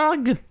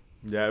 dog.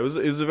 Yeah, it was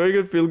a very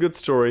good feel-good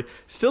story.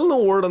 Still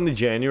no word on the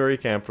January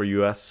camp for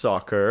U.S.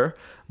 soccer,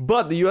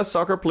 but the U.S.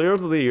 Soccer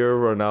Players of the Year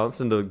were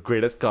announced in the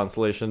greatest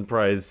consolation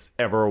prize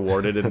ever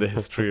awarded in the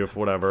history of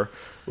whatever,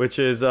 which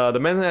is the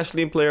men's national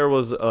team player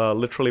was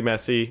literally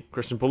Messi,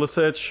 Christian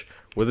Pulisic,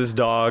 with his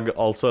dog,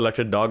 also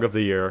elected Dog of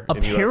the Year.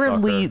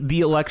 Apparently,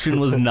 the election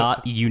was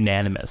not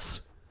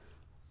unanimous.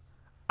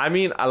 I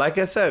mean, like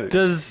I said,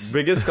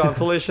 biggest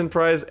consolation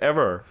prize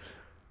ever.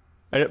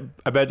 I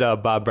bet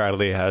Bob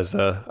Bradley has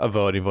a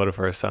vote. He voted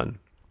for his son.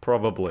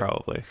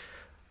 Probably.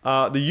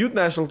 The youth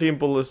national team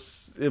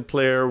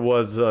player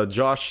was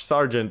Josh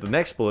Sargent, the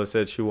next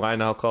Pulisic, who I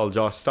now call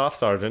Josh Staff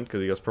Sargent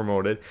because he was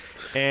promoted.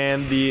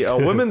 And the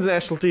women's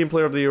national team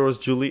player of the year was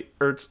Julie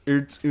Ertz.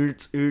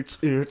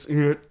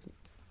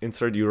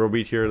 Insert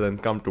Eurobeat here, then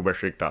come to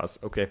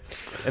Besiktas. Okay.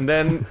 And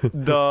then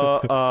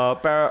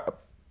the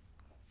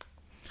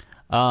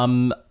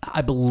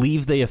I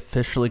believe they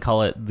officially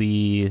call it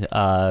the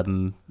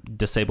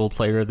Disabled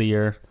Player of the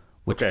Year,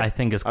 which I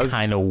think is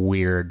kind of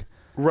weird.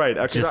 Right.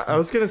 Actually, I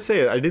was gonna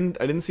say it. I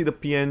didn't see the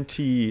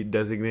PNT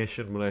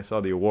designation when I saw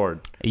the award.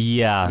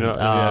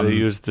 Yeah. They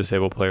used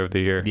Disabled Player of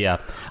the Year. Yeah.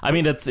 I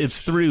mean,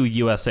 it's through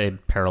USA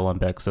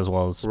Paralympics as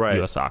well as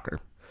US Soccer.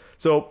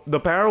 So the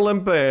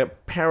Paralympian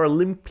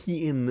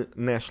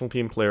national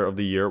team player of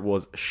the year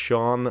was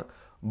Sean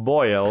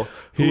Boyle,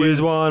 who is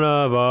one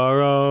of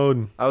our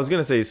own. I was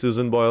gonna say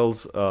Susan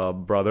Boyle's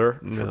brother,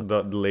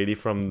 the lady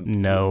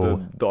from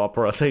the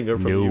opera singer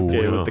from the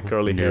UK with the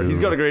curly hair. He's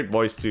got a great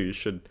voice too. You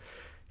should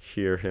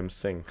hear him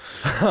sing.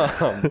 All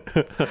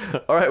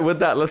right, with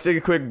that, let's take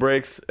a quick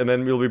break, and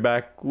then we'll be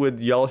back with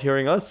y'all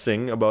hearing us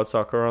sing about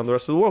soccer around the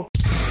rest of the world.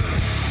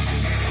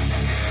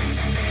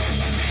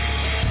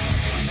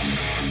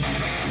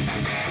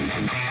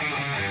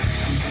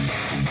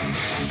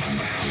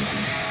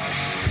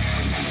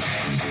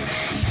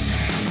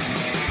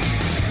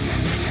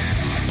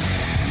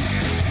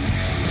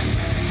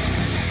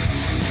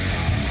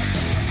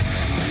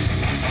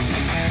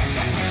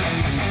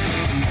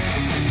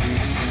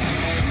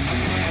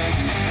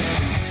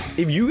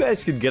 If you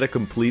guys could get a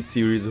complete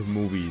series of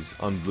movies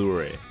on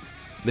Blu-ray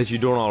that you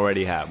don't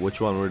already have, which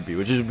one would it be?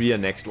 Which would be your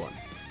next one?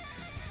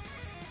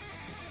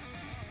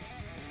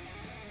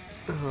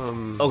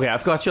 Okay,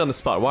 I've got you on the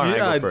spot. Why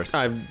don't I go first?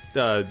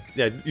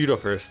 You go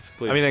first,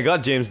 please. I mean, I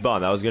got James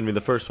Bond. That was going to be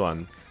the first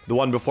one. The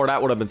one before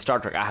that would have been Star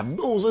Trek. I have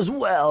those as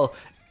well.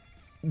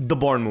 The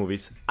Bourne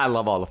movies. I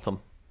love all of them.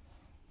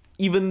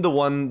 Even the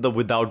one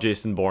without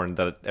Jason Bourne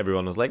that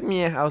everyone was like,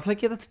 meh. I was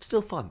like, yeah, that's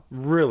still fun.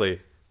 Really?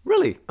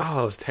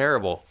 Oh, it was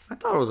terrible. I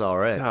thought it was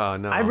alright. Oh,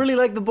 no. I really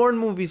like the Bourne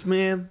movies,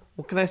 man.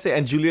 What can I say?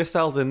 And Julia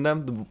Stiles in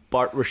them. The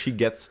part where she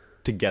gets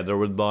together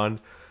with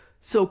Bond.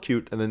 So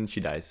cute. And then she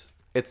dies.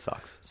 It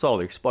sucks.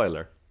 Sorry,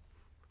 spoiler.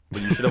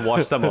 But you should have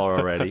watched them all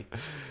already.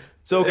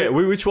 So, okay,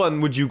 which one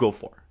would you go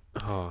for?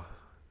 Oh,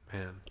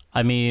 man.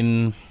 I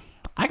mean,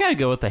 I gotta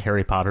go with the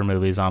Harry Potter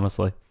movies,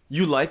 honestly.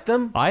 You like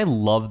them? I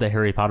love the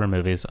Harry Potter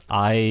movies.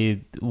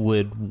 I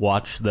would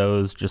watch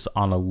those just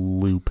on a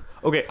loop.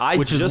 Okay,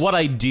 which is what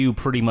I do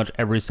pretty much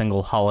every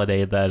single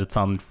holiday that it's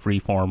on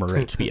Freeform or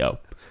HBO.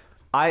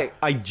 I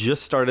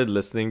just started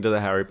listening to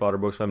the Harry Potter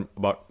books. I'm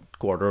about a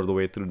quarter of the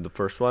way through the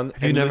first one.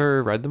 Have you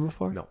never read them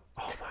before? No.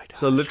 Oh my god.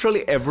 So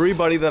literally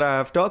everybody that I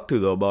have talked to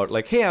though about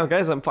like, hey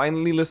guys, I'm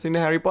finally listening to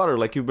Harry Potter.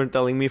 Like you've been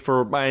telling me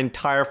for my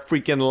entire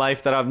freaking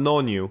life that I've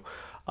known you.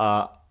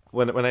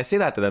 When I say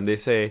that to them, they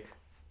say,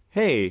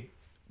 hey,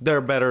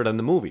 they're better than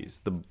the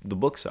movies. The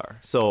books are.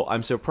 So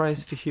I'm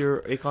surprised to hear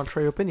a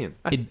contrary opinion.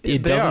 It They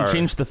doesn't are.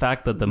 change the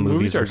fact that the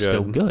movies are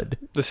still good.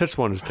 The sixth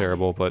one is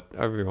terrible, but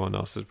everyone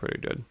else is pretty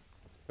good.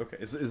 Okay,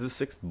 is the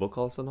sixth book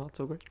also not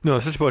so great? No,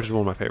 the sixth book is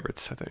one of my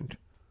favorites, I think.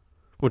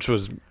 Which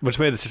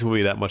made the sixth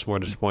movie that much more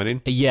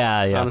disappointing.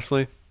 Yeah.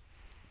 Honestly.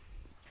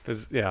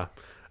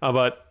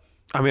 But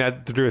I mean, I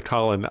agree with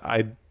Colin.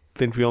 I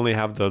think we only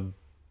have the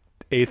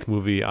eighth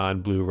movie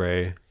on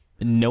Blu-ray.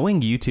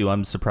 Knowing you two,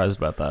 I'm surprised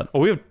about that.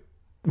 Oh,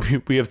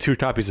 we have 2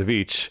 copies of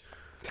each.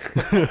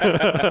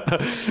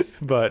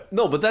 But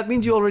No, but that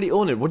means you already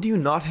own it. What do you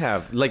not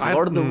have? Like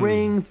Lord of the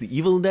Rings, the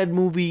Evil Dead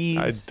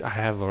movies. I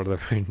have Lord of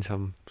the Rings.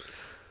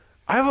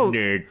 I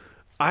Nerd.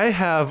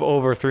 have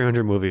over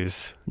 300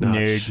 movies.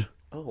 Nerd.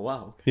 Oh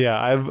wow.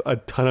 Yeah, I have a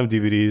ton of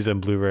DVDs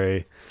and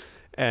Blu-ray,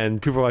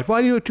 and people are like,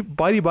 "Why do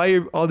you buy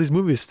all these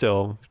movies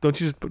still? Don't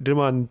you just put them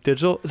on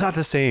digital?" It's not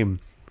the same.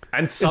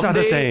 And It's not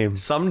the same.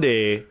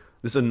 Someday,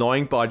 this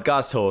annoying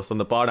podcast host on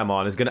the pod I'm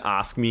on is going to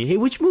ask me, hey,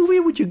 which movie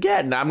would you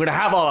get? And I'm going to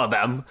have all of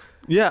them.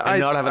 Yeah, I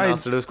not have an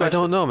answer to this question.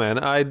 I don't know, man.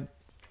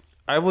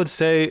 I would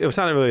say it was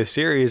not really a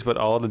series, but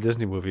all the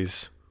Disney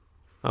movies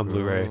on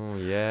Blu-ray. Oh,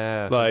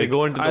 yeah. Like They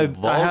go into the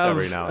vault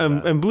every now and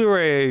then. and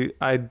Blu-ray,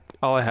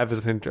 all I have is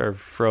I think are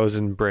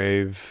Frozen,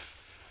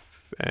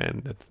 Brave,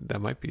 and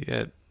that might be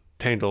it.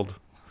 Tangled,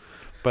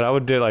 but I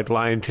would do like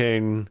Lion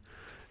King,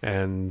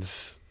 and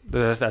that's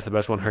the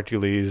best one.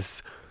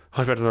 Hercules,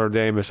 Hunchback of Notre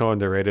Dame is so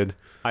underrated.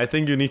 I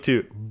think you need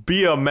to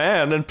be a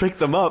man and pick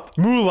them up.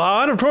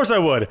 Mulan, of course I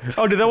would.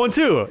 I would do that one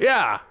too.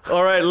 Yeah,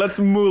 All right, let's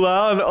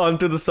Mulan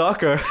onto the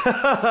soccer.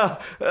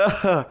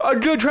 a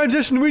good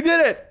transition. We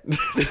did it.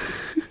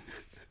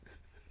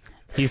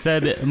 He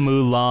said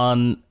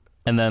Mulan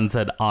and then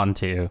said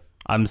onto.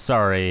 I'm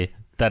sorry,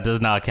 that does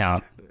not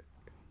count.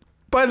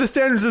 By the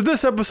standards of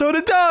this episode,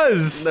 it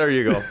does. There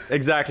you go.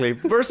 Exactly.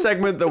 First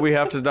segment that we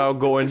have to now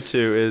go into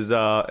is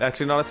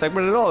actually not a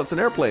segment at all. It's an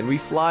airplane. We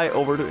fly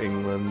over to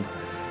England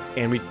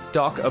and we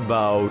talk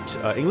about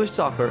English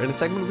soccer in a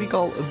segment we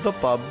call The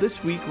Pub.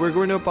 This week we're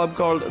going to a pub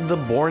called The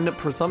Bourne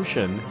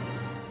Presumption.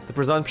 The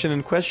presumption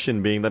in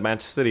question being that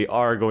Manchester City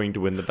are going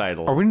to win the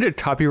title. Are we going to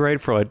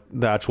copyright for like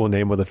the actual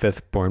name of the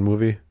fifth Bourne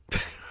movie?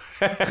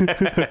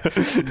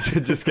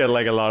 Just get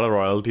like a lot of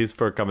royalties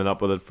for coming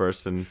up with it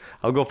first, and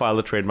I'll go file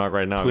the trademark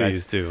right now. Please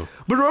guys. do.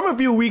 But remember a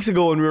few weeks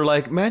ago when we were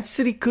like, Manchester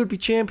City could be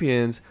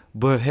champions,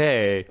 but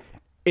hey,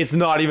 it's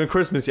not even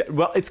Christmas yet.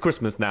 Well, it's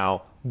Christmas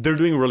now. They're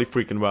doing really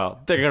freaking well.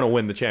 They're gonna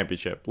win the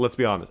championship. Let's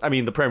be honest. I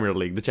mean, the Premier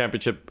League. The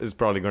championship is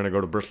probably going to go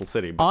to Bristol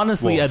City. But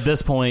Honestly, Wolves. at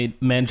this point,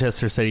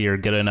 Manchester City are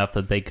good enough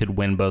that they could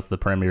win both the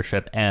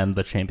Premiership and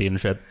the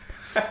Championship.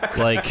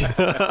 Like,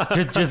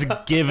 just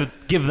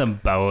give them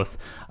both.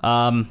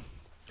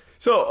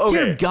 so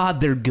okay, Dear God,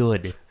 they're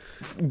good.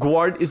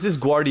 is this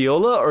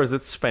Guardiola or is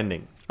it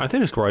spending? I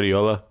think it's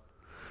Guardiola.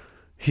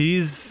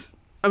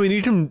 I mean,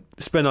 you can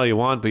spend all you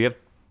want, but you have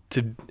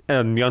to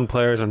young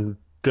players and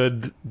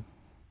good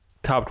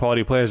top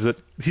quality players, but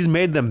he's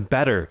made them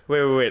better.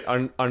 Wait.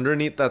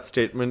 Underneath that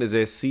statement is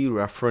a C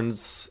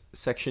reference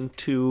section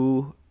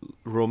 2,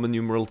 Roman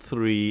numeral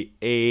 3,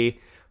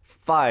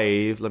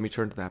 A5. Let me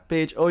turn to that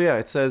page. Oh yeah,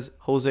 it says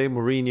Jose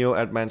Mourinho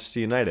at Manchester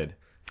United.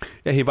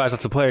 Yeah, he buys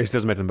lots of players, he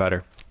doesn't make them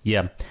better.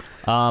 Yeah.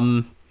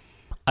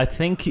 I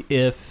think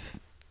if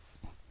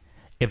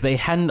they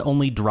hadn't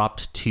only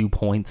dropped 2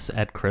 points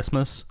at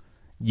Christmas,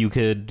 you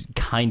could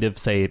kind of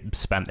say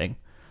spending.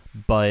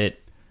 But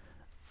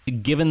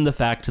given the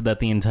fact that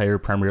the entire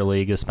Premier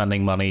League is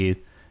spending money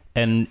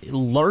and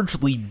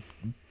largely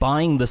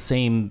buying the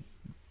same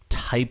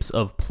types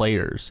of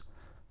players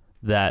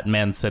that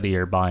Man City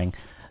are buying,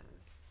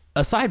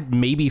 aside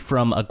maybe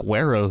from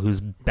Aguero, who's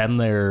been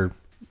there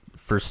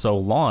for so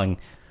long,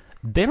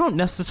 they don't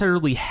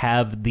necessarily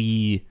have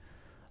even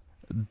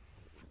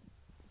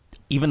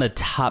a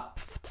top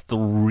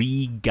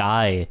 3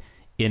 guy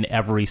in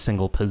every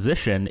single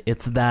position.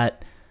 It's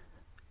that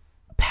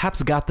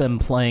Pep's got them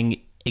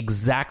playing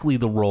exactly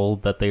the role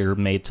that they're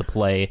made to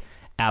play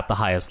at the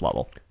highest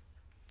level.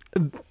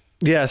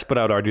 Yes, but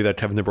I would argue that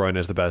Kevin De Bruyne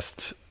is the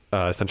best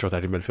central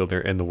attacking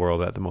midfielder in the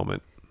world at the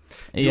moment.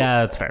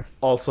 Yeah, that's fair.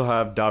 Also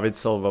have David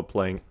Silva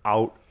playing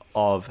out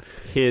of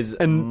his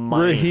And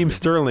mind. Raheem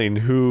Sterling,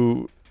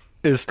 who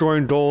is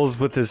scoring goals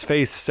with his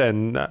face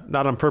and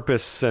not on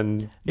purpose.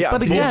 And Yeah, But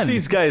both again,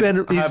 these guys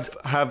he's-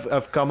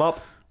 have come up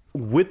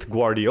with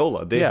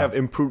Guardiola. They Yeah. have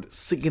improved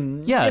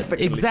significantly. Yeah,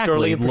 exactly.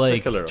 Sterling in Like,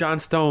 particular. John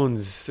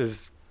Stones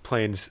is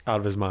playing out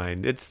of his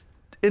mind. It's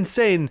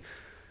insane.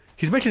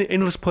 He's making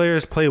English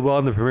players play well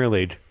in the Premier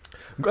League.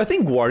 I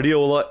think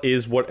Guardiola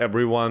is what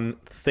everyone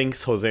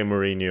thinks Jose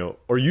Mourinho,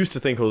 or used to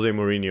think Jose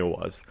Mourinho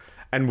was,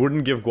 and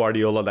wouldn't give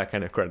Guardiola that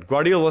kind of credit.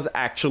 Guardiola is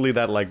actually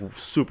that like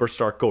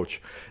superstar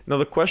coach. Now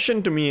the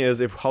question to me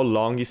is if how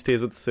long he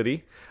stays with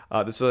City.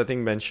 This was, I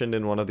think, mentioned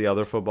in one of the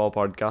other football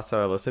podcasts that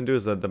I listened to,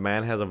 is that the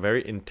man has a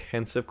very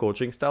intensive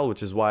coaching style,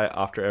 which is why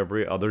after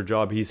every other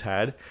job he's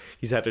had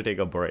to take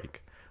a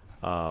break.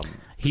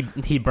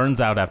 He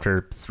burns out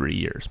after 3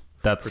 years.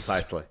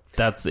 Precisely.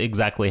 That's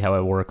exactly how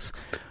it works.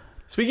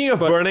 Speaking of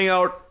burning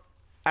out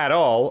at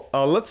all,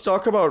 let's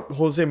talk about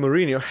Jose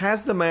Mourinho.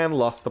 Has the man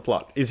lost the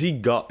plot? Is he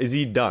done?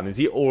 Is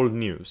he old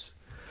news?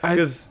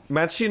 Because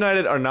Manchester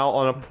United are now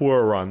on a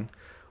poor run.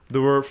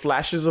 There were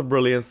flashes of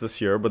brilliance this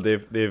year, but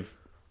they've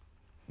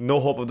no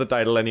hope of the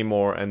title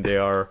anymore, and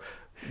they're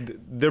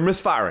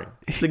misfiring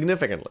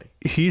significantly.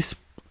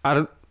 I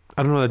don't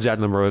know the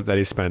exact number that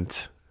he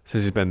spent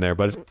since he's been there,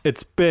 but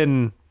it's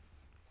been,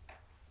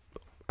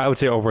 I would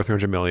say, over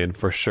 300 million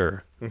for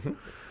sure. Mm-hmm.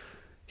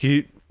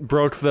 He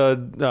broke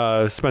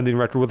the spending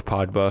record with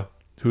Pogba,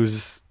 who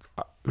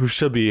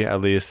should be at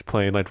least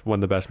playing like one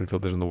of the best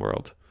midfielders in the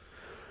world.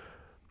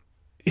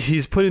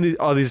 He's putting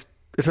all these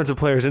expensive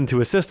players into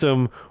a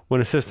system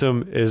when a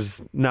system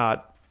is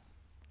not.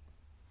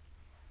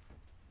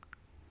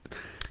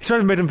 He's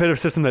trying to make them fit a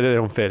system that they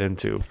don't fit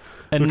into.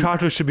 And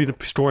Lukaku should be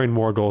scoring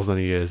more goals than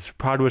he is.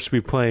 Pogba should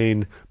be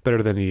playing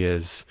better than he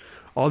is.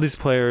 All these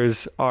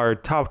players are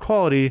top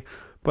quality,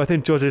 but I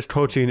think Jose's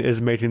coaching is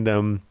dragging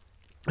them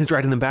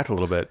back a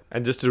little bit.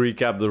 And just to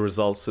recap the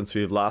results since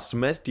we've last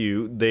met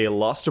you, they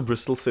lost to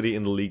Bristol City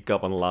in the League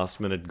Cup on a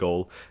last-minute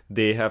goal.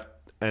 They have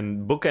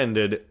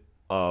bookended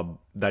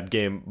that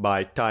game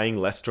by tying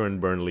Leicester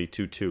and Burnley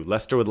 2-2.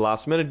 Leicester with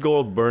last-minute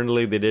goal.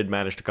 Burnley, they did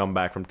manage to come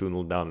back from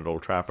 2-0 down at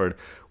Old Trafford,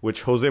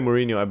 which Jose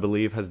Mourinho, I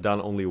believe, has done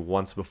only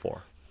once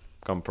before.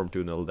 Come from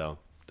 2-0 down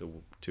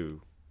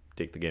to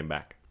take the game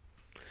back.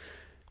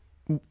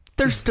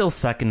 They're still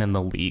second in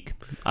the league.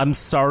 I'm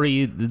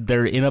sorry,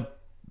 they're in a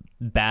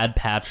bad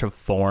patch of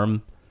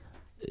form.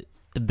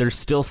 They're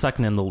still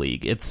second in the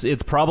league.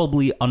 It's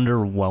probably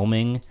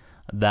underwhelming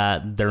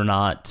that they're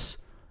not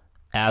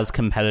as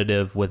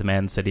competitive with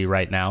Man City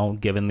right now,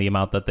 given the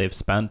amount that they've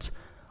spent.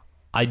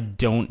 I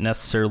don't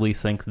necessarily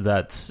think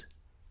that's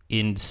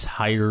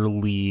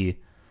entirely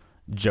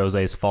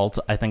Jose's fault.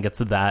 I think it's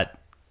that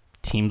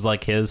teams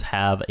like his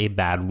have a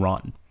bad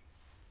run.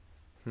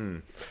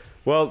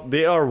 Well,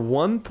 they are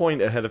 1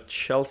 point ahead of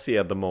Chelsea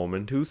at the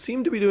moment, who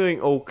seem to be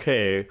doing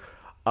okay.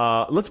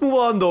 Let's move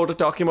on, though, to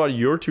talking about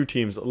your two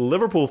teams.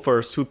 Liverpool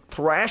first, who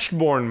thrashed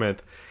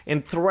Bournemouth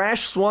and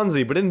thrashed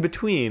Swansea, but in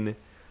between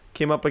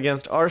came up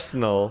against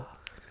Arsenal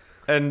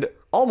and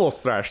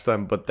almost thrashed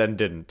them, but then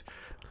didn't.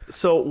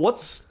 So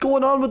what's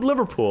going on with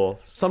Liverpool?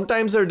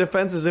 Sometimes their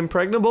defense is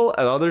impregnable,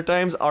 and other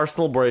times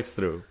Arsenal breaks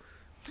through.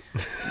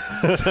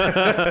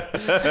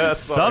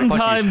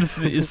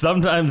 Sometimes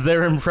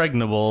they're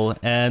impregnable,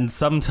 and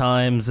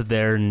sometimes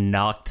they're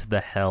knocked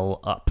the hell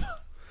up.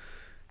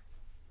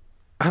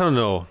 I don't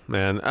know,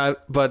 man.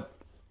 But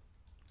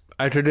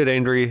I could get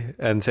angry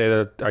and say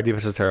that our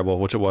defense is terrible,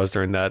 which it was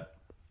during that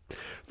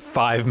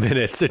 5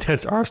 minutes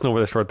against Arsenal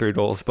where they scored 3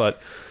 goals.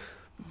 But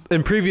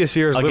in previous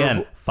years,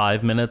 again,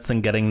 5 minutes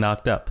and getting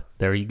knocked up.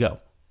 There you go.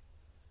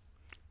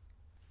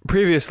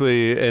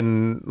 Previously,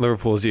 in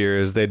Liverpool's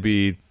years, they'd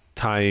be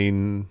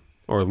tying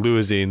or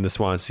losing the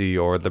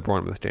Swansea or the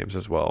Bournemouth games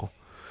as well.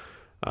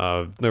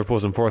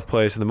 Liverpool's in 4th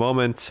place at the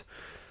moment.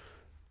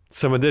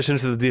 Some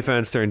additions to the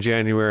defense during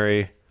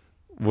January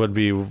would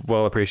be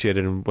well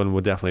appreciated and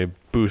would definitely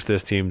boost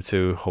this team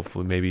to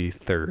hopefully maybe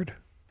 3rd,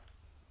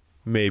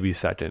 maybe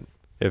 2nd,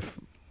 if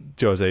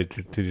Jose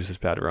continues this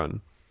bad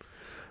run.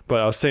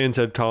 But I was saying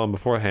to Colin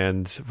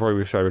beforehand, before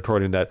we started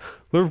recording, that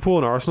Liverpool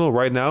and Arsenal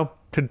right now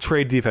could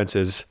trade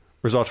defenses.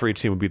 Results for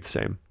each team would be the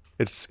same.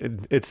 It's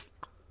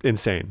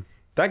insane.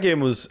 That game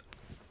was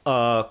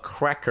a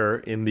cracker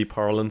in the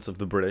parlance of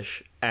the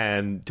British,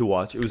 and to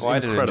watch. It was incredible. I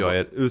didn't enjoy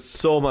it. It was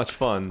so much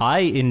fun. I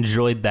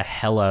enjoyed the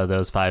hell out of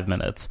those 5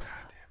 minutes.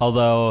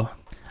 Although,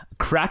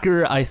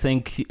 cracker, I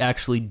think,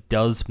 actually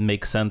does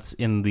make sense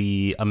in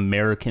the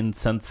American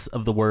sense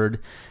of the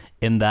word,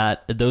 in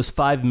that those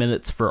 5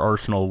 minutes for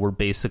Arsenal were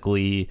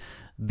basically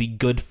the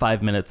good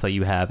 5 minutes that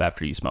you have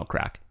after you smoke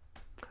crack.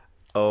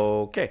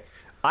 Okay.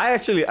 I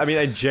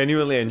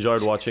genuinely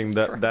enjoyed watching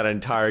that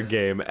entire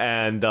game,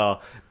 and the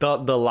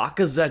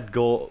Lacazette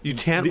goal. You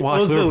can't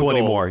watch Liverpool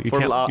anymore. You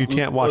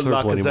can't watch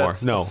Liverpool anymore.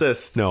 No,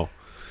 assist. No.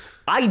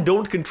 I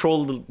don't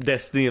control the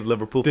destiny of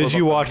Liverpool. Did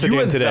you watch the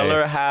game today? You and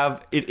Zeller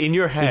have it in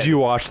your head. Did you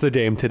watch the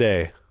game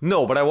today?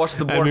 No, but I watched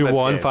the Bournemouth game. And we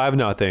won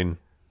 5-0.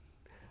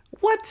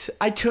 What?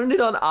 I turned it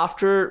on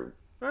after,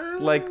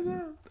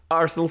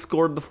 Arsenal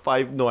scored the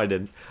 5. No, I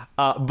didn't.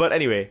 But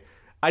anyway,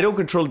 I don't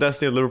control the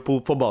destiny of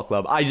Liverpool Football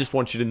Club. I just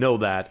want you to know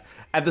that.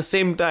 At the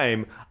same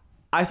time,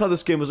 I thought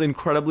this game was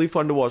incredibly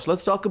fun to watch.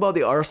 Let's talk about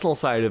the Arsenal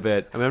side of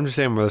it. I'm just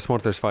saying, where there's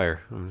smoke, there's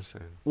fire. I'm just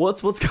saying.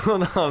 What's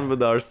going on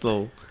with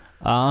Arsenal?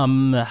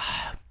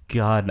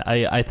 God,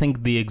 I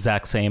think the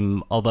exact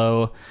same.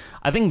 Although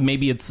I think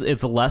maybe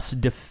it's less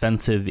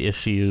defensive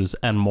issues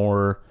and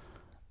more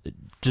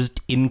just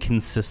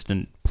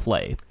inconsistent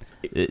play.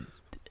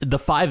 The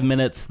 5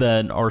 minutes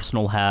that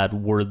Arsenal had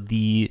were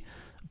the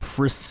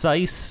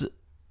precise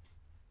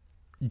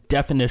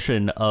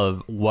definition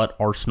of what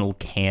Arsenal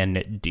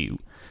can do.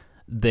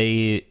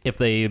 If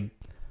they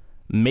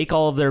make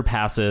all of their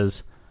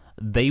passes,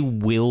 they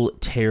will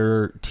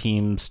tear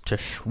teams to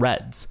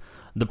shreds.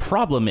 The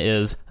problem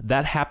is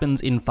that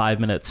happens in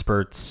 5-minute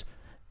spurts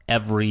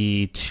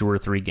every 2 or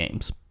 3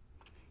 games.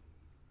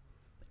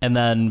 And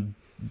then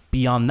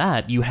beyond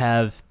that, you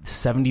have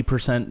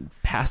 70%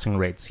 passing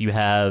rates. You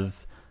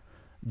have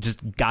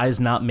just guys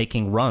not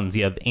making runs.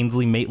 You have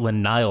Ainsley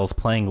Maitland-Niles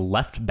playing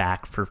left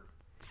back for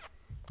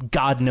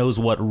God knows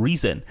what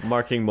reason.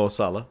 Marking Mo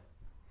Salah.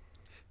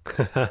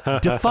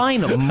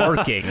 Define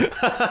marking.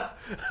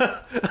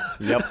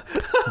 Yep.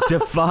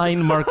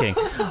 Define marking.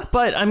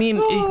 But I mean,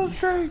 That's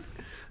great.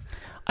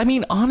 I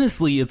mean,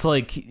 honestly, it's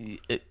like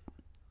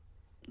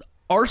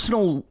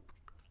Arsenal,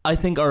 I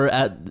think, are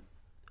at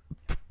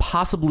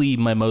possibly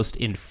my most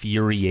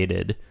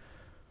infuriated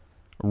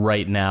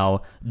right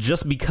now,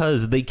 just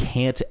because they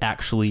can't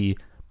actually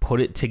put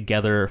it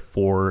together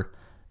for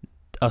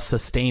a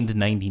sustained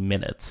 90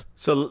 minutes.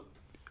 So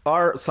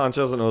are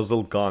Sanchez and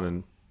Ozil gone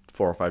in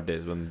 4 or 5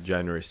 days when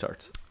January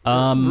starts?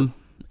 No,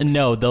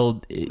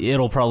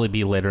 it'll probably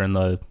be later in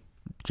the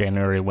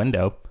January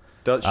window.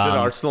 Should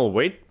Arsenal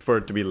wait for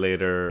it to be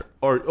later?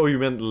 Or you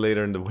meant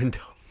later in the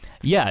window?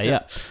 Yeah.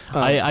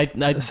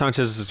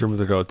 Sanchez is rumored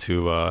to go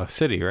to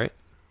City, right?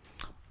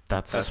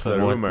 That's the what,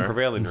 rumor.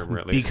 Prevailing rumor,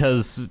 at least.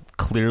 Because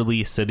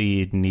clearly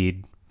City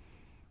need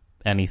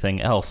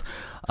anything else.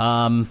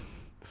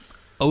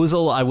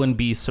 Ozil, I wouldn't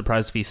be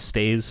surprised if he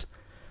stays.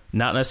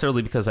 Not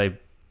necessarily because I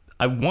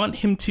want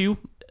him to,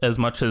 as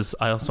much as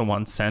I also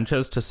want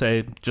Sanchez to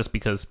stay, just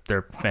because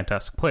they're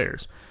fantastic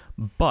players.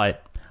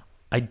 But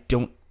I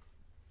don't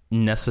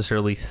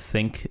necessarily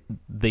think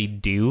they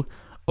do.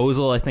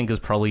 Ozil, I think, is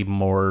probably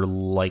more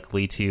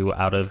likely to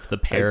out of the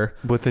pair.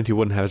 I would think he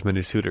wouldn't have as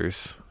many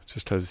suitors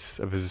just because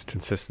of his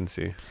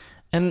consistency.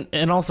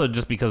 And also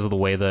just because of the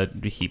way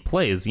that he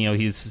plays. You know,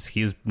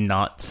 he's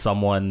not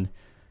someone...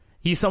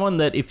 He's someone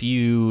that if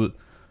you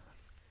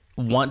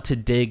want to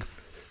dig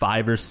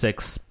 5 or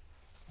 6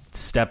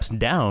 steps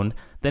down,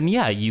 then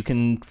yeah, you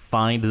can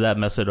find that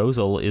Mesut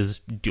Ozil is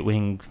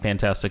doing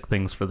fantastic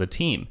things for the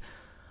team.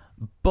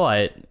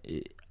 But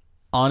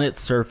on its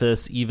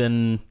surface,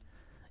 even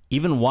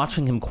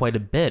watching him quite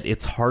a bit,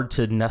 it's hard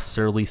to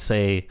necessarily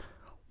say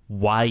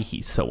why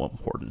he's so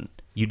important.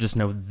 You just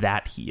know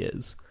that he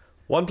is.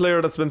 One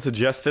player that's been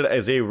suggested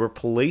as a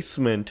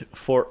replacement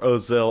for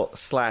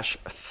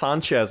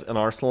Ozil/Sanchez in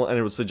Arsenal, and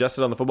it was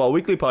suggested on the Football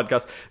Weekly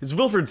podcast, is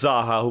Wilfried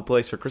Zaha, who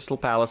plays for Crystal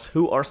Palace,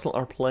 who Arsenal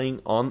are playing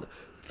on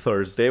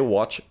Thursday.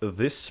 Watch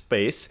this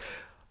space.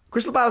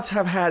 Crystal Palace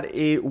have had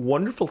a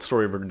wonderful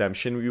story of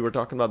redemption. We were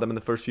talking about them in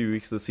the first few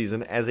weeks of the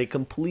season as a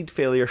complete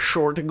failure,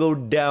 sure to go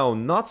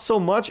down. Not so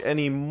much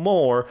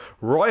anymore.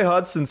 Roy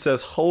Hodgson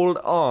says, hold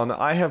on,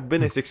 I have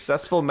been a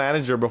successful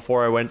manager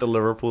before I went to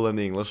Liverpool and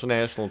the English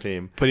national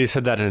team. But he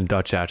said that in a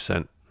Dutch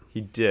accent.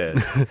 He did.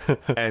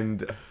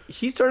 And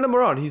he's turned them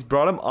around. He's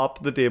brought them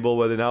up the table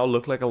where they now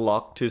look like a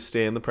lock to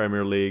stay in the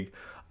Premier League.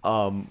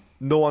 No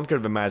one could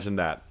have imagined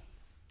that.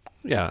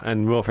 Yeah,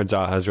 and Wilfried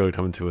Zaha has really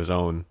come into his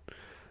own.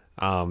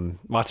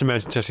 Lots of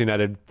Manchester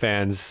United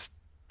fans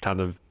kind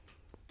of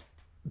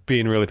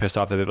being really pissed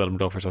off that they let him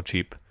go for so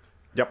cheap.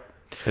 Yep.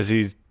 Because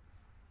he's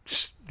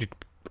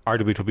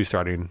arguably will be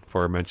starting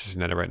for Manchester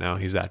United right now.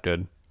 He's that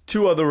good.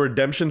 2 other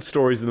redemption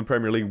stories in the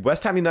Premier League.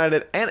 West Ham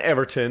United and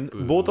Everton,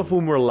 both of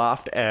whom were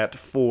laughed at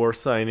for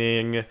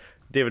signing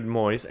David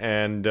Moyes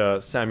and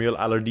Samuel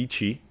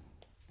Alardici,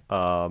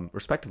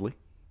 respectively.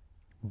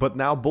 But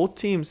now both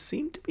teams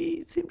seem to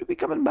be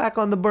coming back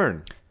on the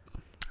burn.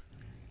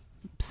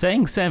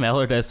 Saying Sam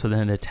Allardyce with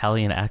an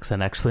Italian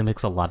accent actually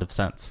makes a lot of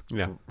sense.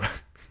 Yeah.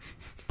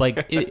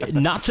 Like,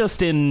 not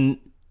just in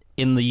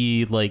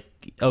the, like,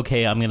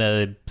 okay, I'm going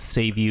to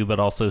save you, but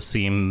also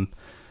seem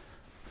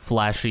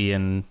flashy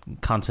and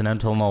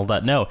continental and all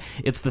that. No,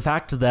 it's the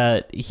fact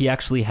that he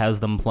actually has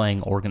them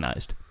playing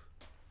organized.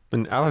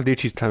 And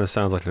Alardici kind of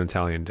sounds like an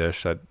Italian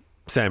dish that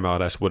Sam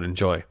Allardyce would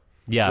enjoy.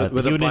 Yeah,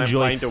 with he a would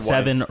enjoy pint of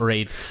 7 or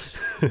 8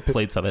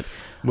 plates of it.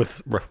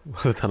 With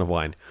a ton of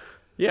wine.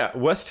 Yeah,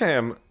 West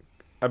Ham,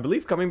 I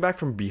believe, coming back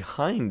from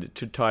behind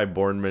to tie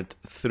Bournemouth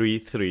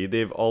 3-3.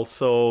 They've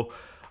also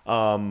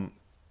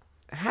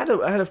had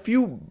a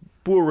few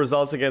poor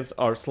results against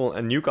Arsenal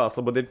and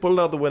Newcastle, but they'd pulled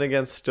out the win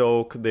against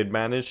Stoke. They'd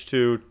managed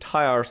to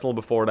tie Arsenal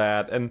before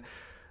that, and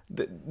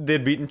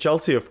they'd beaten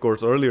Chelsea, of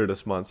course, earlier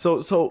this month.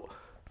 So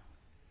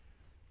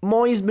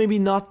Moyes maybe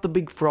not the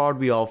big fraud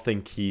we all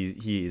think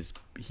he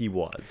he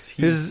was.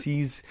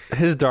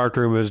 His dark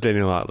room is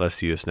getting a lot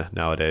less use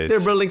nowadays. They're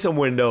building some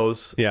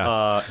windows.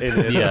 Yeah. In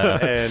it, Yeah.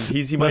 and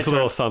he nice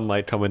little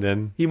sunlight coming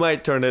in. He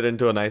might turn it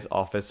into a nice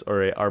office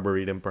or a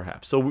arboretum,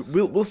 perhaps. So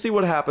we'll see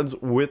what happens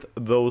with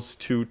those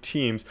two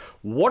teams.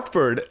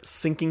 Watford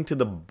sinking to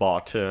the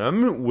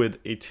bottom with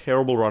a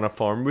terrible run of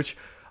form, which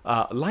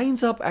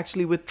lines up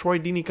actually with Troy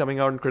Deeney coming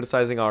out and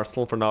criticizing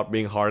Arsenal for not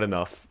being hard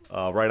enough.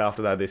 Right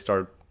after that, they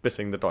start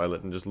pissing the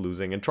toilet and just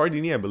losing. And Troy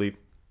Deeney, I believe,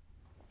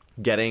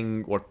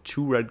 getting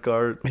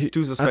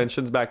two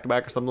suspensions back to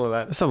back or something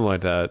like that. Something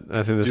like that.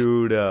 I think this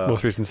Dude,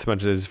 most recent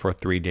suspension is for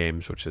 3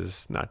 games, which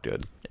is not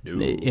good.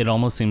 It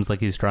almost seems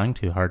like he's trying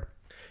too hard.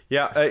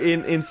 Yeah,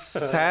 in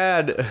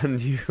sad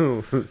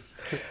news,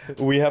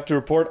 we have to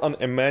report on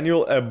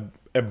Emmanuel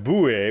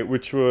Eboué,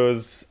 which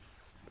was...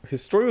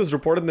 His story was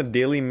reported in the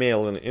Daily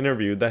Mail in an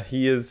interview that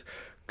he is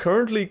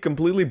currently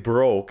completely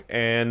broke.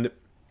 And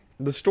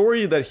the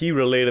story that he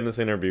relayed in this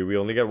interview, we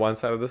only get one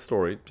side of the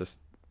story, just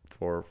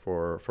for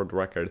the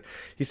record.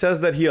 He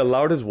says that he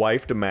allowed his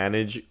wife to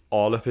manage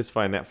all of his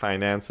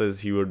finances.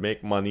 He would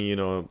make money,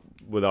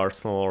 with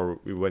Arsenal or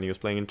when he was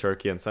playing in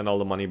Turkey, and send all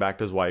the money back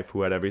to his wife,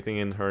 who had everything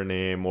in her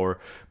name or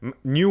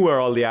knew where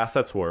all the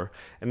assets were.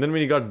 And then when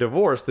he got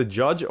divorced, the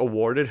judge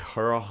awarded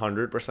her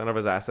 100% of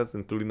his assets,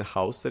 including the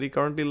house that he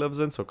currently lives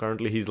in. So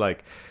currently he's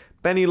like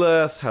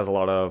penniless, has a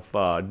lot of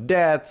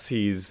debts.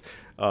 He's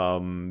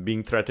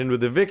being threatened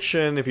with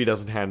eviction if he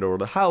doesn't hand over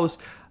the house.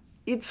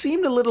 It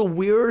seemed a little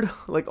weird.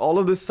 Like, all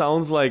of this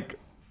sounds like,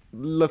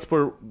 let's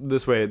put it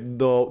this way,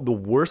 the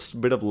worst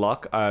bit of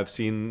luck I've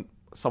seen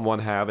someone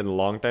have in a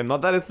long time.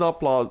 Not that it's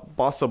not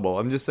possible.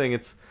 I'm just saying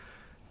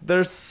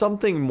there's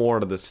something more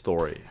to this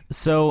story.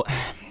 So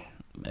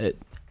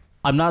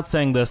I'm not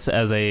saying this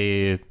as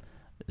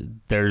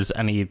there's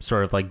any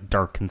sort of like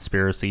dark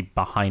conspiracy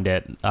behind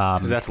it.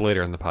 Because that's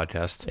later in the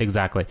podcast.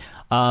 Exactly.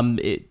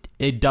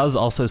 It does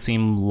also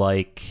seem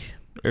like,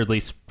 or at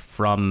least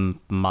from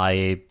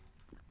my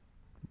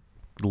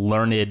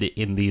learned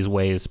in these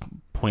ways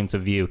points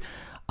of view,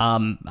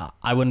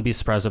 I wouldn't be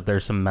surprised if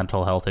there's some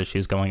mental health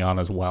issues going on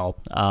as well.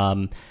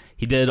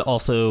 He did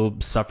also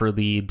suffer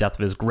the death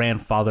of his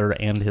grandfather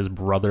and his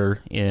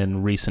brother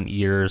in recent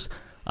years.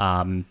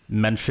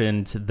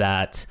 Mentioned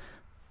that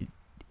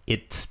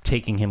it's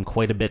taking him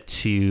quite a bit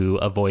to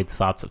avoid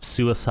thoughts of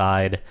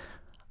suicide.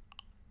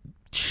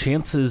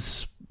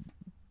 Chances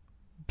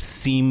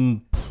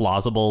seem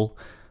plausible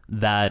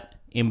that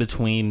in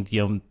between,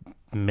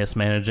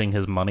 mismanaging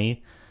his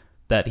money,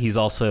 that he's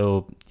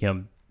also,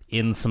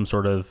 in some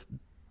sort of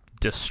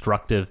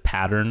destructive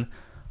pattern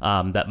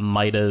that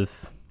might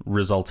have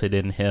resulted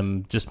in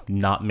him just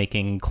not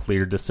making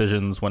clear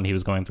decisions when he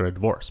was going through a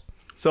divorce.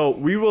 So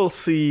we will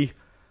see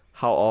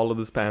how all of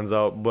this pans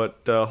out,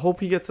 but hope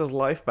he gets his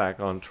life back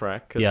on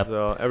track, because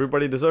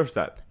everybody deserves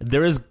that.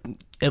 There is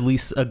at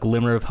least a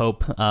glimmer of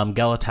hope.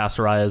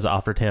 Galatasaray has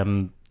offered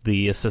him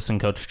the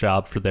assistant coach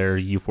job for their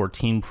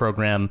U14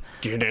 program.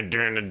 Come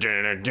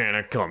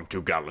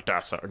to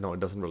Galatasaray. No, it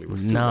doesn't really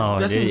work. No,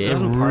 it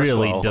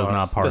really does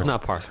not parse. Does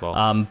not parse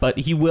well. But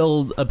he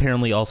will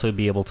apparently also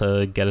be able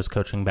to get his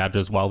coaching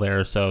badges while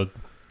there, so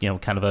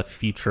kind of a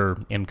future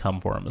income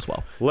for him as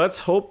well.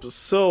 Let's hope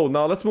so.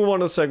 Now let's move on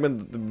to a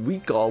segment that we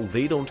call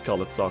They Don't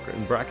Call It Soccer.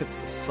 In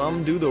brackets,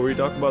 some do, though. We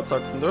talk about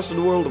soccer from the rest of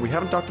the world that we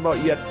haven't talked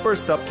about yet.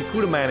 First up,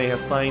 Kikuta Mane has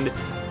signed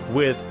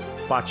with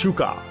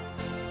Pachuca.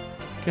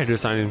 Yeah,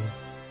 just signing.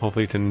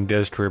 Hopefully he can get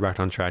his career back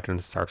on track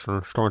and start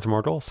scoring some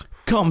more goals.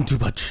 Come to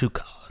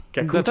Pachuca.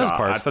 That does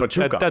parse.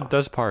 That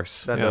does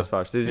parse. That does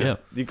parse.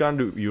 You can't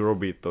do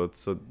Eurobeat, though.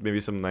 So maybe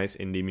some nice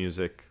indie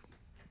music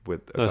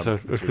with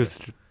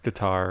acoustic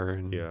guitar.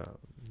 And,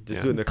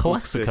 just doing the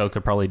Calexico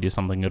could probably do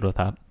something good with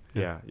that.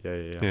 Yeah.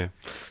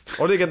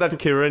 Or they get that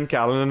Kieran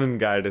Callanan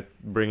guy to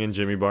bring in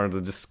Jimmy Barnes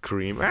and just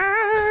scream.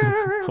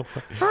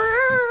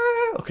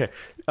 Okay.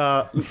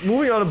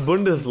 Moving on to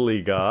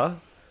Bundesliga.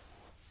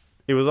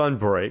 It was on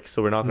break,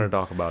 so we're not going to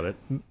talk about it.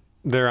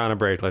 They're on a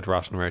break, like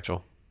Ross and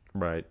Rachel.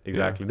 Right,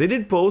 exactly. Yeah. They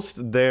did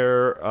post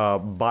their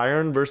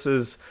Bayern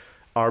versus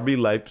RB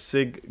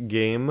Leipzig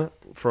game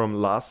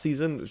from last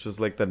season, which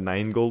was like the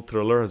 9-goal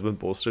thriller, has been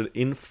posted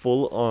in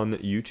full on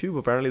YouTube.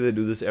 Apparently, they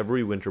do this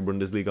every winter.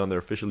 Bundesliga on their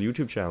official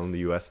YouTube channel in the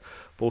US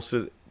posts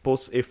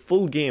a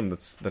full game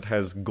that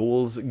has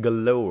goals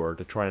galore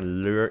to try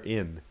and lure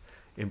in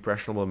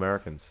impressionable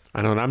Americans.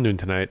 I know what I'm doing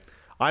tonight.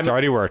 It's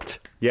already worked.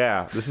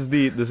 Yeah, this is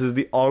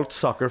the alt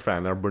soccer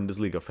fan, our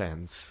Bundesliga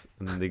fans,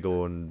 and then they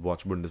go and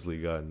watch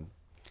Bundesliga and.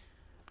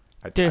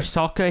 They're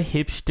soccer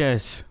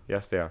hipsters.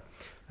 Yes, they are.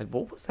 And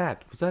what was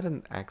that? Was that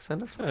an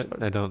accent of some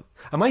sort? I don't.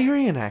 Am I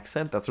hearing an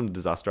accent? That's from the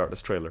Disaster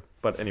Artist trailer.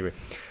 But anyway,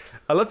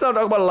 let's now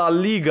talk about La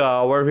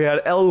Liga, where we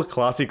had El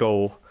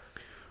Clasico,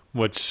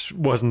 which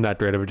wasn't that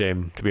great of a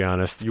game, to be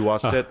honest. You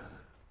watched it?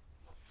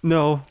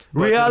 No.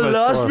 Real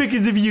lost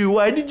because of you.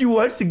 Why did you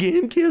watch the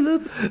game,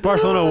 Caleb?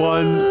 Barcelona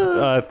won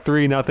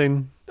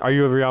 3-0. Are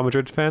you a Real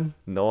Madrid fan?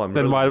 No, I'm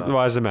Then really why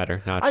not. does it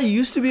matter? Not I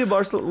used to be a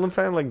Barcelona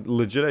fan, like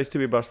legit. I used to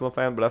be a Barcelona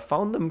fan, but I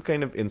found them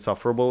kind of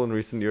insufferable in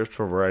recent years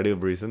for a variety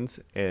of reasons,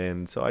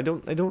 and so I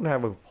don't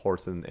have a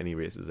horse in any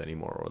races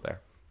anymore over there.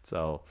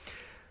 So,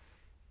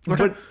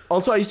 but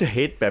also I used to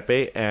hate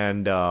Pepe,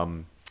 and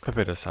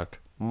Pepe does suck.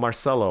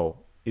 Marcelo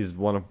is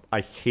one of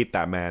I hate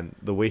that man.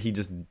 The way he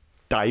just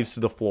dives to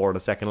the floor the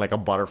second like a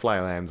butterfly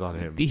lands on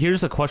him.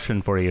 Here's a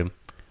question for you: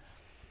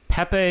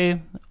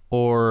 Pepe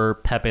or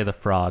Pepe the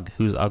Frog?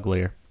 Who's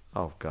uglier?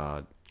 Oh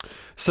God.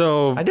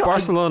 So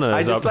Barcelona I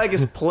is just up. like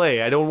his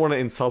play. I don't want to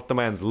insult the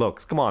man's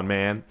looks. Come on,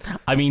 man.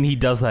 I mean, he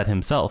does that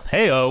himself.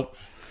 Heyo.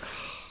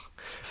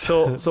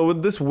 So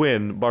with this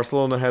win,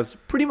 Barcelona has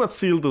pretty much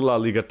sealed the La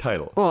Liga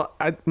title. Well,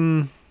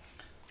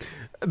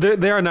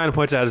 they are 9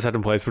 points out of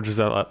second place, which is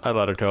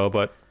Atletico.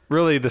 But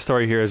really, the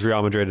story here is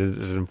Real Madrid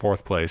is in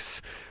fourth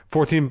place,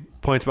 14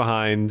 points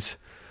behind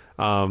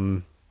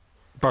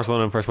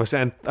Barcelona in first place,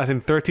 and I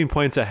think 13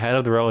 points ahead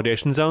of the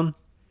relegation zone,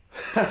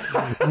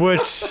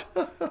 which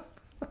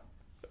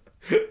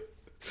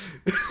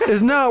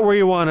is not where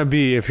you want to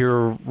be if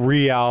you're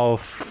Real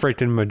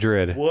freaking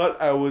Madrid.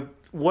 What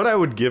I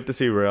would give to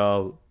see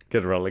Real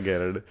get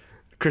relegated.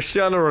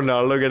 Cristiano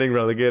Ronaldo getting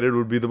relegated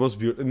would be the most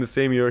beautiful. In the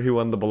same year he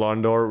won the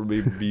Ballon d'Or, would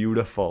be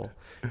beautiful.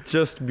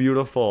 Just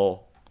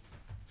beautiful.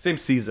 Same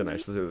season, I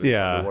should say.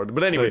 Yeah.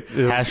 But anyway,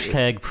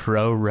 Hashtag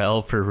pro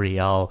rel for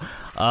Real.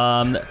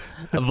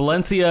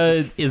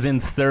 Valencia is in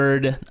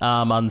third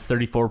on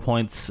 34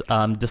 points,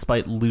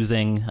 despite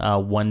losing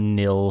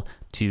 1-0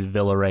 to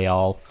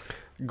Villarreal.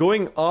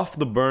 going off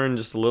the burn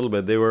just a little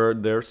bit,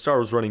 their star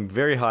was running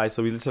very high,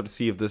 so we just have to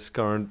see if this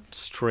current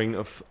string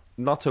of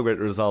not so great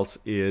results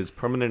is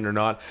permanent or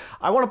not.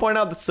 I want to point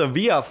out that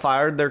Sevilla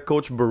fired their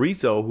coach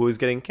Berizzo, who is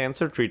getting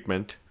cancer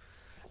treatment.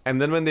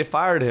 And then when they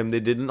fired him, they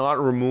did not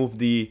remove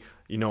the,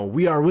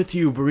 "We are with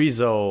you,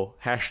 Berizzo"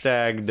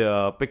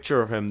 hashtagged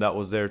picture of him that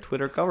was their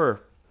Twitter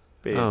cover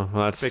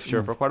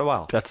picture for quite a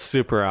while. That's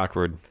super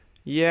awkward.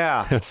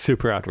 Yeah. That's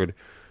super awkward.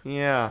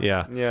 Yeah.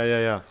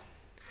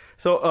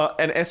 So,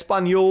 and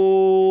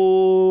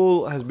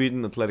Espanyol has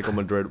beaten Atletico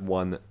Madrid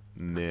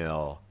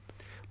 1-0.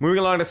 Moving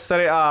along to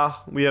Serie A,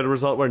 we had a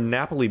result where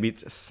Napoli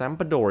beats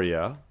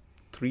Sampdoria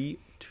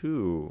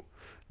 3-2.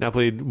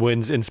 Napoli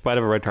wins in spite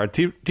of a red card.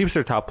 Keeps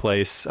their top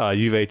place.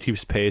 Juve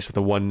keeps pace with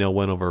a 1-0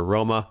 win over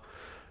Roma.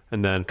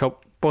 And then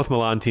both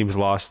Milan teams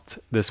lost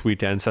this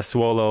weekend.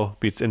 Sassuolo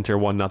beats Inter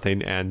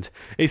 1-0, and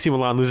AC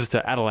Milan loses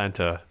to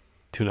Atalanta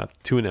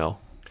 2-0.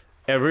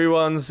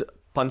 Everyone's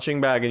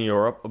punching bag in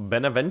Europe.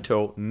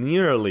 Benevento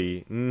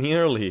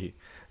nearly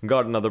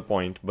got another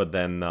point, but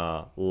then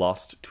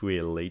lost to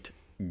a late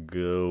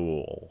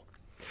goal.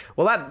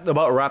 Well, that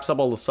about wraps up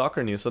all the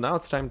soccer news. So now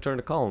it's time to turn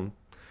to Colin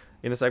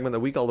in a segment that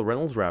we call the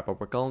Reynolds Wrap-Up,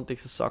 where Colin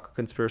takes a soccer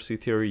conspiracy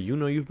theory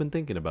you've been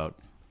thinking about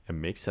and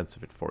makes sense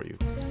of it for you.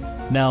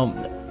 Now,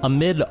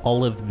 amid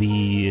all of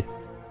the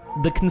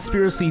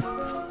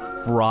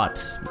conspiracy-fraught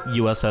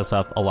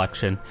USSF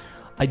election,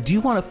 I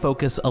do want to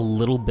focus a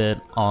little bit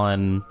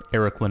on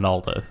Eric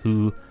Winalda,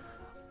 who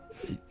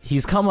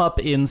he's come up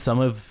in some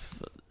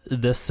of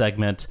this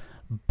segment,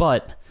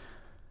 but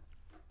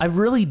I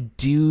really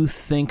do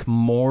think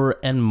more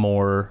and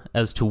more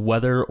as to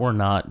whether or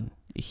not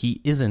he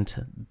isn't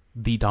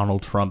the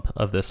Donald Trump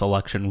of this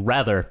election.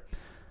 Rather,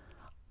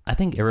 I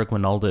think Eric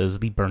Winalda is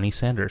the Bernie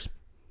Sanders.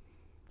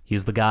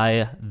 He's the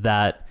guy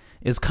that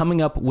is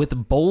coming up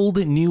with bold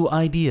new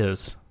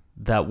ideas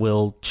that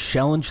will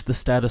challenge the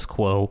status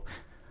quo,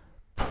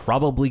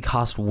 probably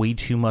cost way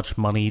too much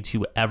money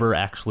to ever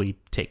actually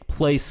take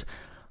place,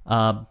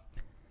 but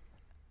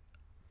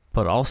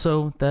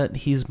also that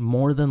he's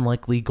more than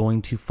likely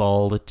going to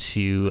fall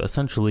to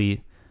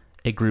essentially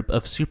a group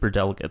of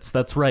superdelegates.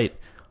 That's right.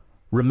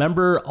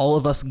 Remember all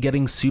of us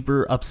getting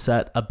super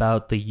upset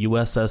about the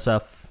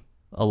USSF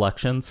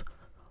elections?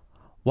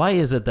 Why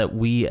is it that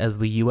we as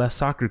the US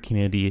soccer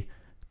community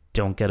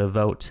don't get a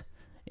vote?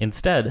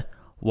 Instead,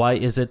 why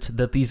is it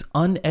that these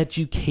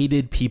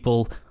uneducated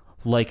people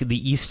like the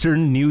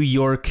Eastern New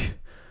York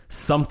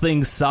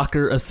something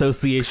soccer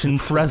association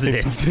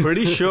president?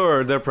 Pretty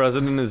sure their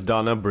president is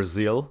Donna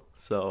Brazil.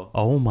 So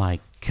Oh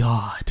my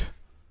God.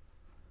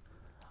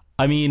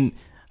 I mean,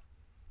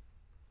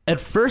 at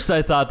first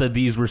I thought that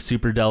these were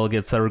super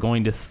delegates that were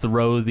going to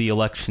throw the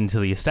election to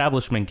the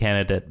establishment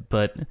candidate,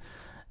 but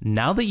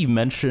now that you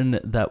mention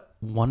that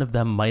one of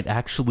them might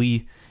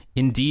actually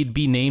indeed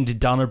be named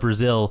Donna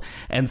Brazil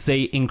and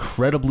say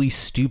incredibly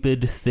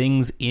stupid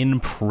things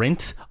in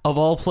print of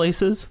all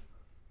places,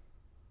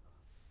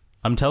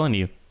 I'm telling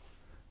you,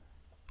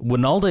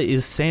 Winalda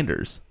is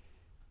Sanders.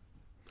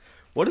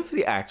 what if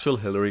the actual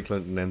Hillary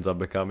Clinton ends up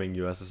becoming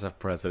USSF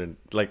president?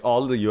 Like,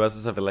 all the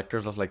USSF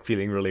electors are like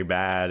feeling really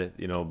bad,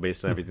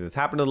 based on everything that's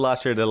happened in the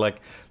last year. They're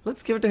like,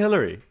 let's give it to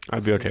Hillary.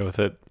 I'd be okay with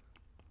it.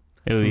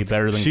 It would be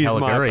better than She's my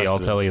Caligari, I'll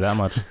president. tell you that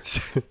much.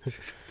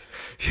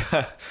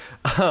 Yeah.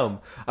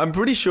 I'm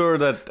pretty sure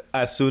that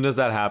as soon as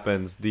that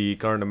happens, the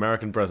current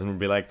American president would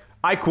be like,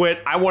 I quit.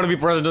 I want to be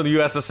president of the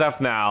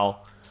USSF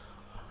now.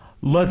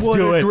 Let's What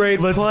do a it. great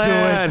Let's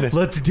plan. do it.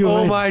 Let's do it.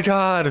 Oh my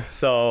god.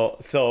 So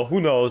who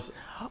knows?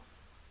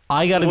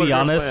 I gotta What be a great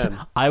honest,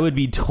 plan. I would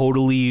be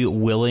totally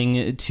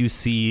willing to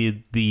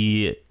see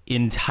the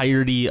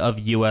entirety of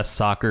U.S.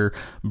 soccer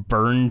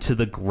burn to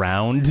the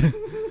ground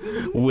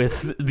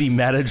with the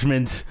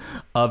management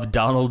of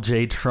Donald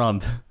J.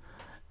 Trump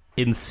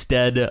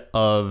instead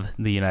of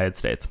the United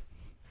States.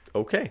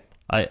 Okay.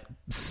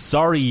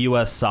 Sorry,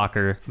 U.S.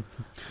 soccer,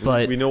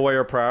 but We know where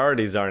your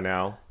priorities are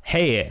now.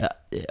 hey,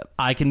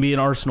 I can be an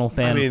Arsenal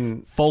fan I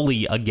mean-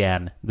 fully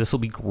again. This will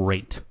be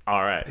great.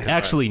 All right.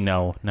 Actually,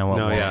 no, it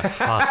won't. yeah.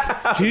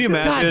 Fuck. Can you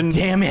imagine? God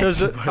damn it.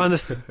 On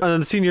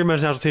the senior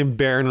men's national team,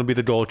 Barron will be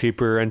the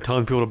goalkeeper, and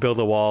telling people to build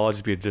a wall. It'll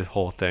just be the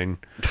whole thing.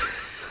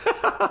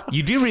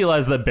 You do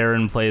realize that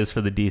Barron plays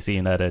for the DC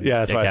United Yeah,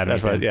 that's right. Academy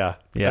That's right. team. Yeah,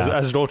 Yeah.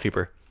 As a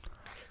goalkeeper.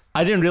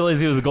 I didn't realize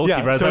he was a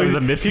goalkeeper. I thought he was a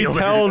midfielder. He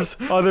tells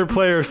other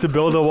players to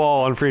build a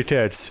wall on free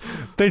kicks.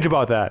 Think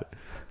about that.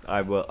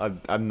 I will.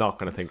 I'm not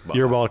going to think about.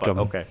 You're that, welcome.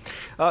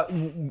 but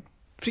okay.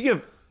 Speaking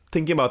of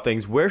thinking about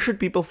things, where should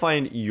people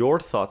find your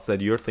thoughts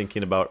that you're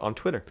thinking about on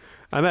Twitter?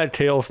 I'm at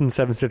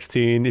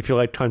Tailson716. If you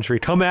like country,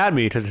 come at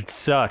me because it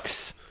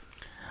sucks.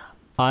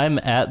 I'm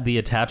at the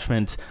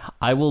attachment.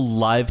 I will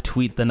live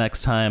tweet the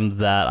next time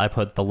that I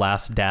put the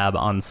last dab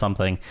on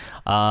something.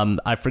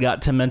 I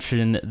forgot to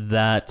mention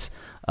that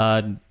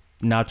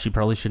Nachi, you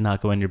probably should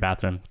not go in your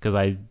bathroom because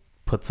I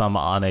put some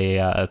on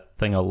a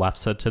thing of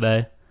Lefse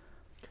today.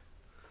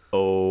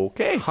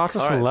 Okay. Hot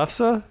sauce All and right.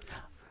 lefse?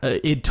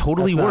 It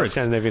totally That's not works.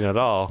 Scandinavian at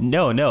all.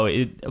 No,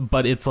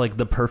 but it's like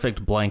the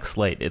perfect blank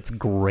slate. It's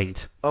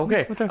great.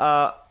 Okay.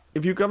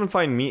 If you come and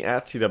find me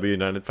at CW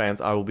United Fans,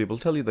 I will be able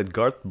to tell you that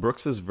Garth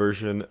Brooks'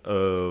 version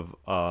of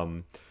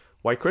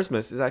White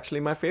Christmas is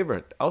actually my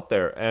favorite out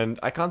there. And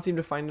I can't seem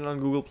to find it on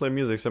Google Play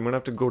Music, so I'm going to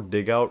have to go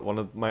dig out one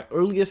of my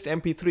earliest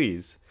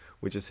MP3s,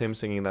 which is him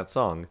singing that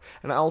song.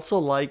 And I also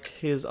like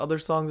his other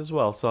songs as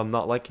well, so I'm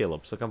not like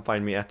Caleb. So come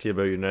find me at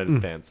CW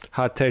United Fans.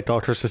 Hot take, all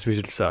Christmas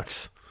music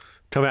sucks.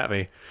 Come at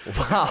me.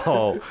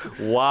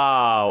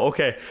 Wow.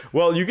 Okay.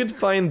 Well, you can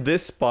find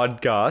this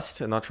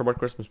podcast, I'm not sure about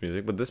Christmas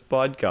music, but this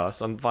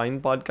podcast on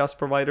fine podcast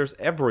providers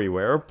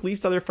everywhere.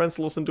 Please tell your friends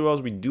to listen to us.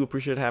 We do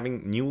appreciate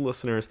having new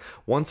listeners.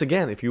 Once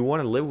again, if you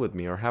want to live with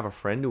me or have a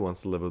friend who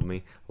wants to live with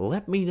me,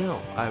 let me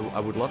know. I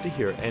would love to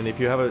hear it. And if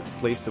you have a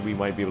place that we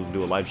might be able to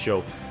do a live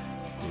show,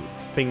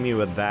 ping me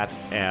with that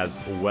as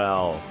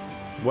well.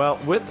 Well,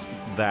 with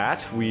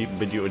that, we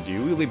bid you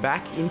adieu. We'll be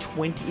back in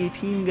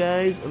 2018,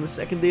 guys, on the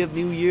second day of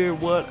New Year.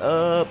 What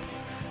up?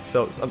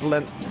 So until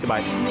then,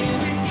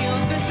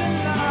 goodbye.